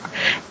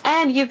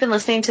 And you've been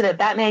listening to the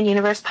Batman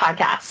Universe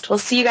podcast. We'll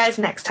see you guys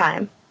next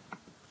time.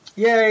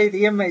 Yay,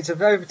 the inmates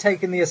have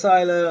overtaken the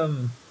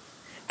asylum.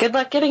 Good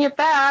luck getting it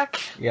back.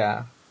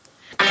 Yeah.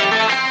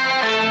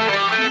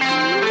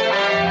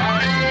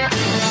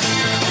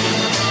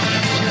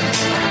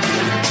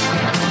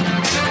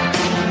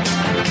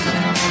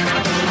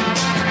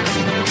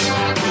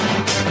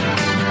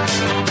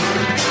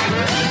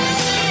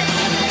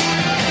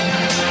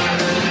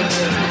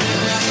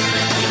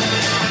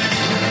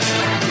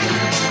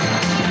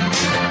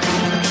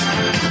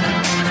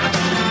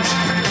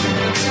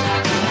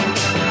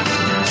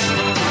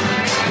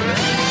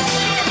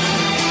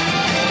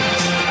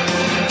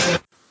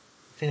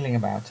 Feeling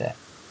about it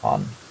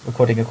on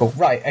recording a call.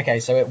 Right, okay,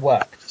 so it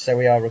worked. So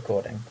we are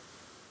recording.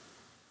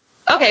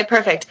 Okay,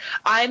 perfect.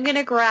 I'm going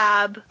to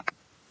grab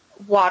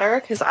water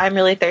because I'm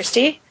really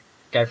thirsty.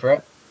 Go for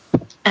it.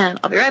 And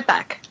I'll be right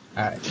back.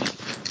 Alright.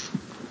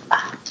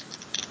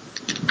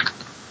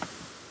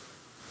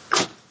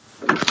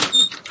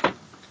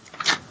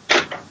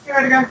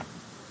 Here we go.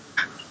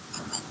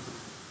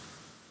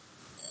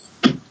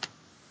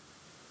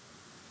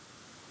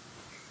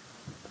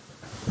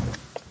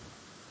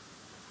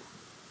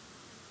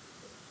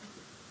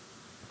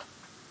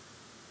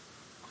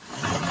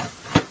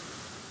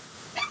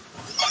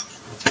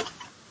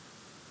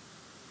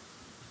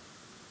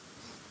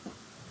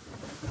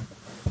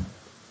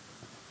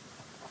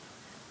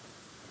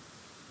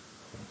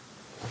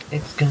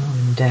 It's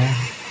going down.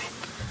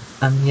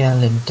 I'm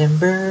yelling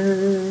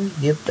timber.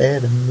 You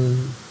better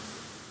move.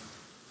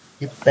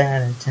 You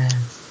better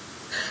dance.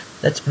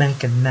 Let's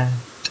make a night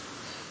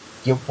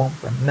you won't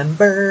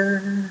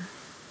remember.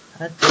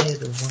 I did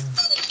the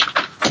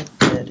one. You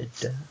better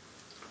do.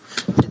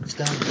 It's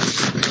gonna be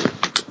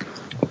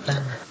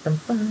bum, bum,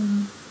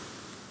 bum.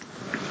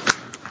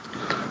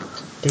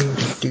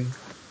 Do.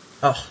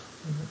 Oh.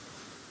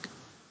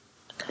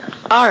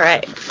 All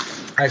right.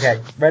 Okay,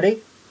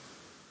 ready?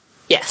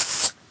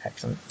 Yes.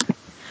 Excellent.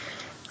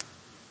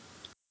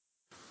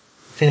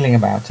 Feeling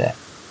about it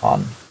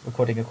on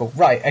recording a call.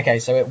 Right, okay,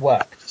 so it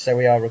worked. So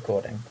we are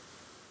recording.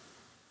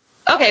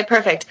 Okay,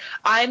 perfect.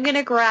 I'm going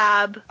to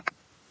grab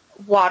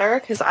water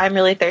because I'm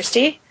really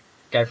thirsty.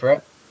 Go for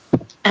it.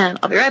 And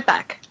I'll be right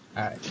back.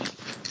 Alright.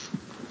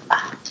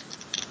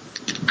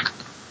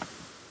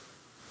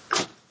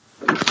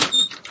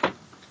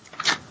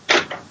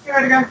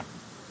 Here we go.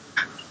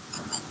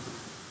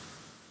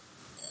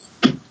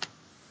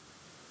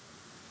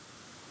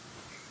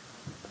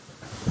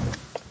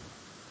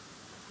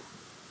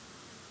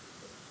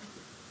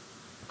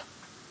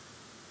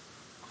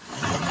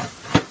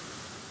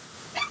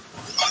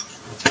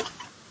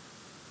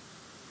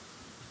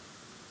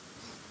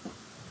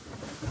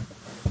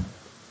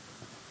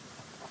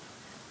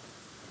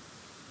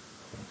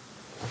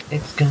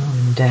 It's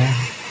going down.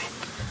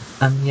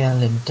 I'm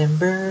yelling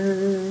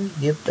timber.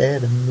 You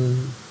better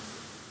move.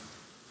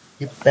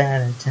 You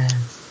better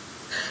dance.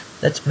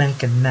 Let's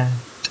make a night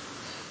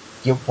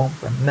you won't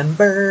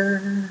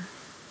remember.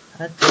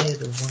 I did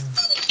the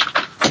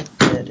one. You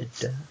better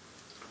do.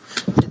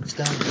 It's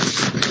gonna be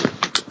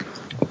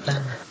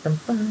bum, bum,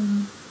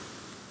 bum.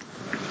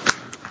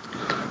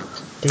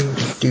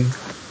 Do.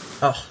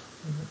 Oh.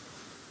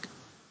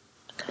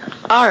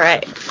 All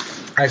right.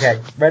 Okay,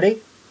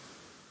 ready?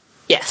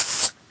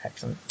 Yes.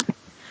 Excellent.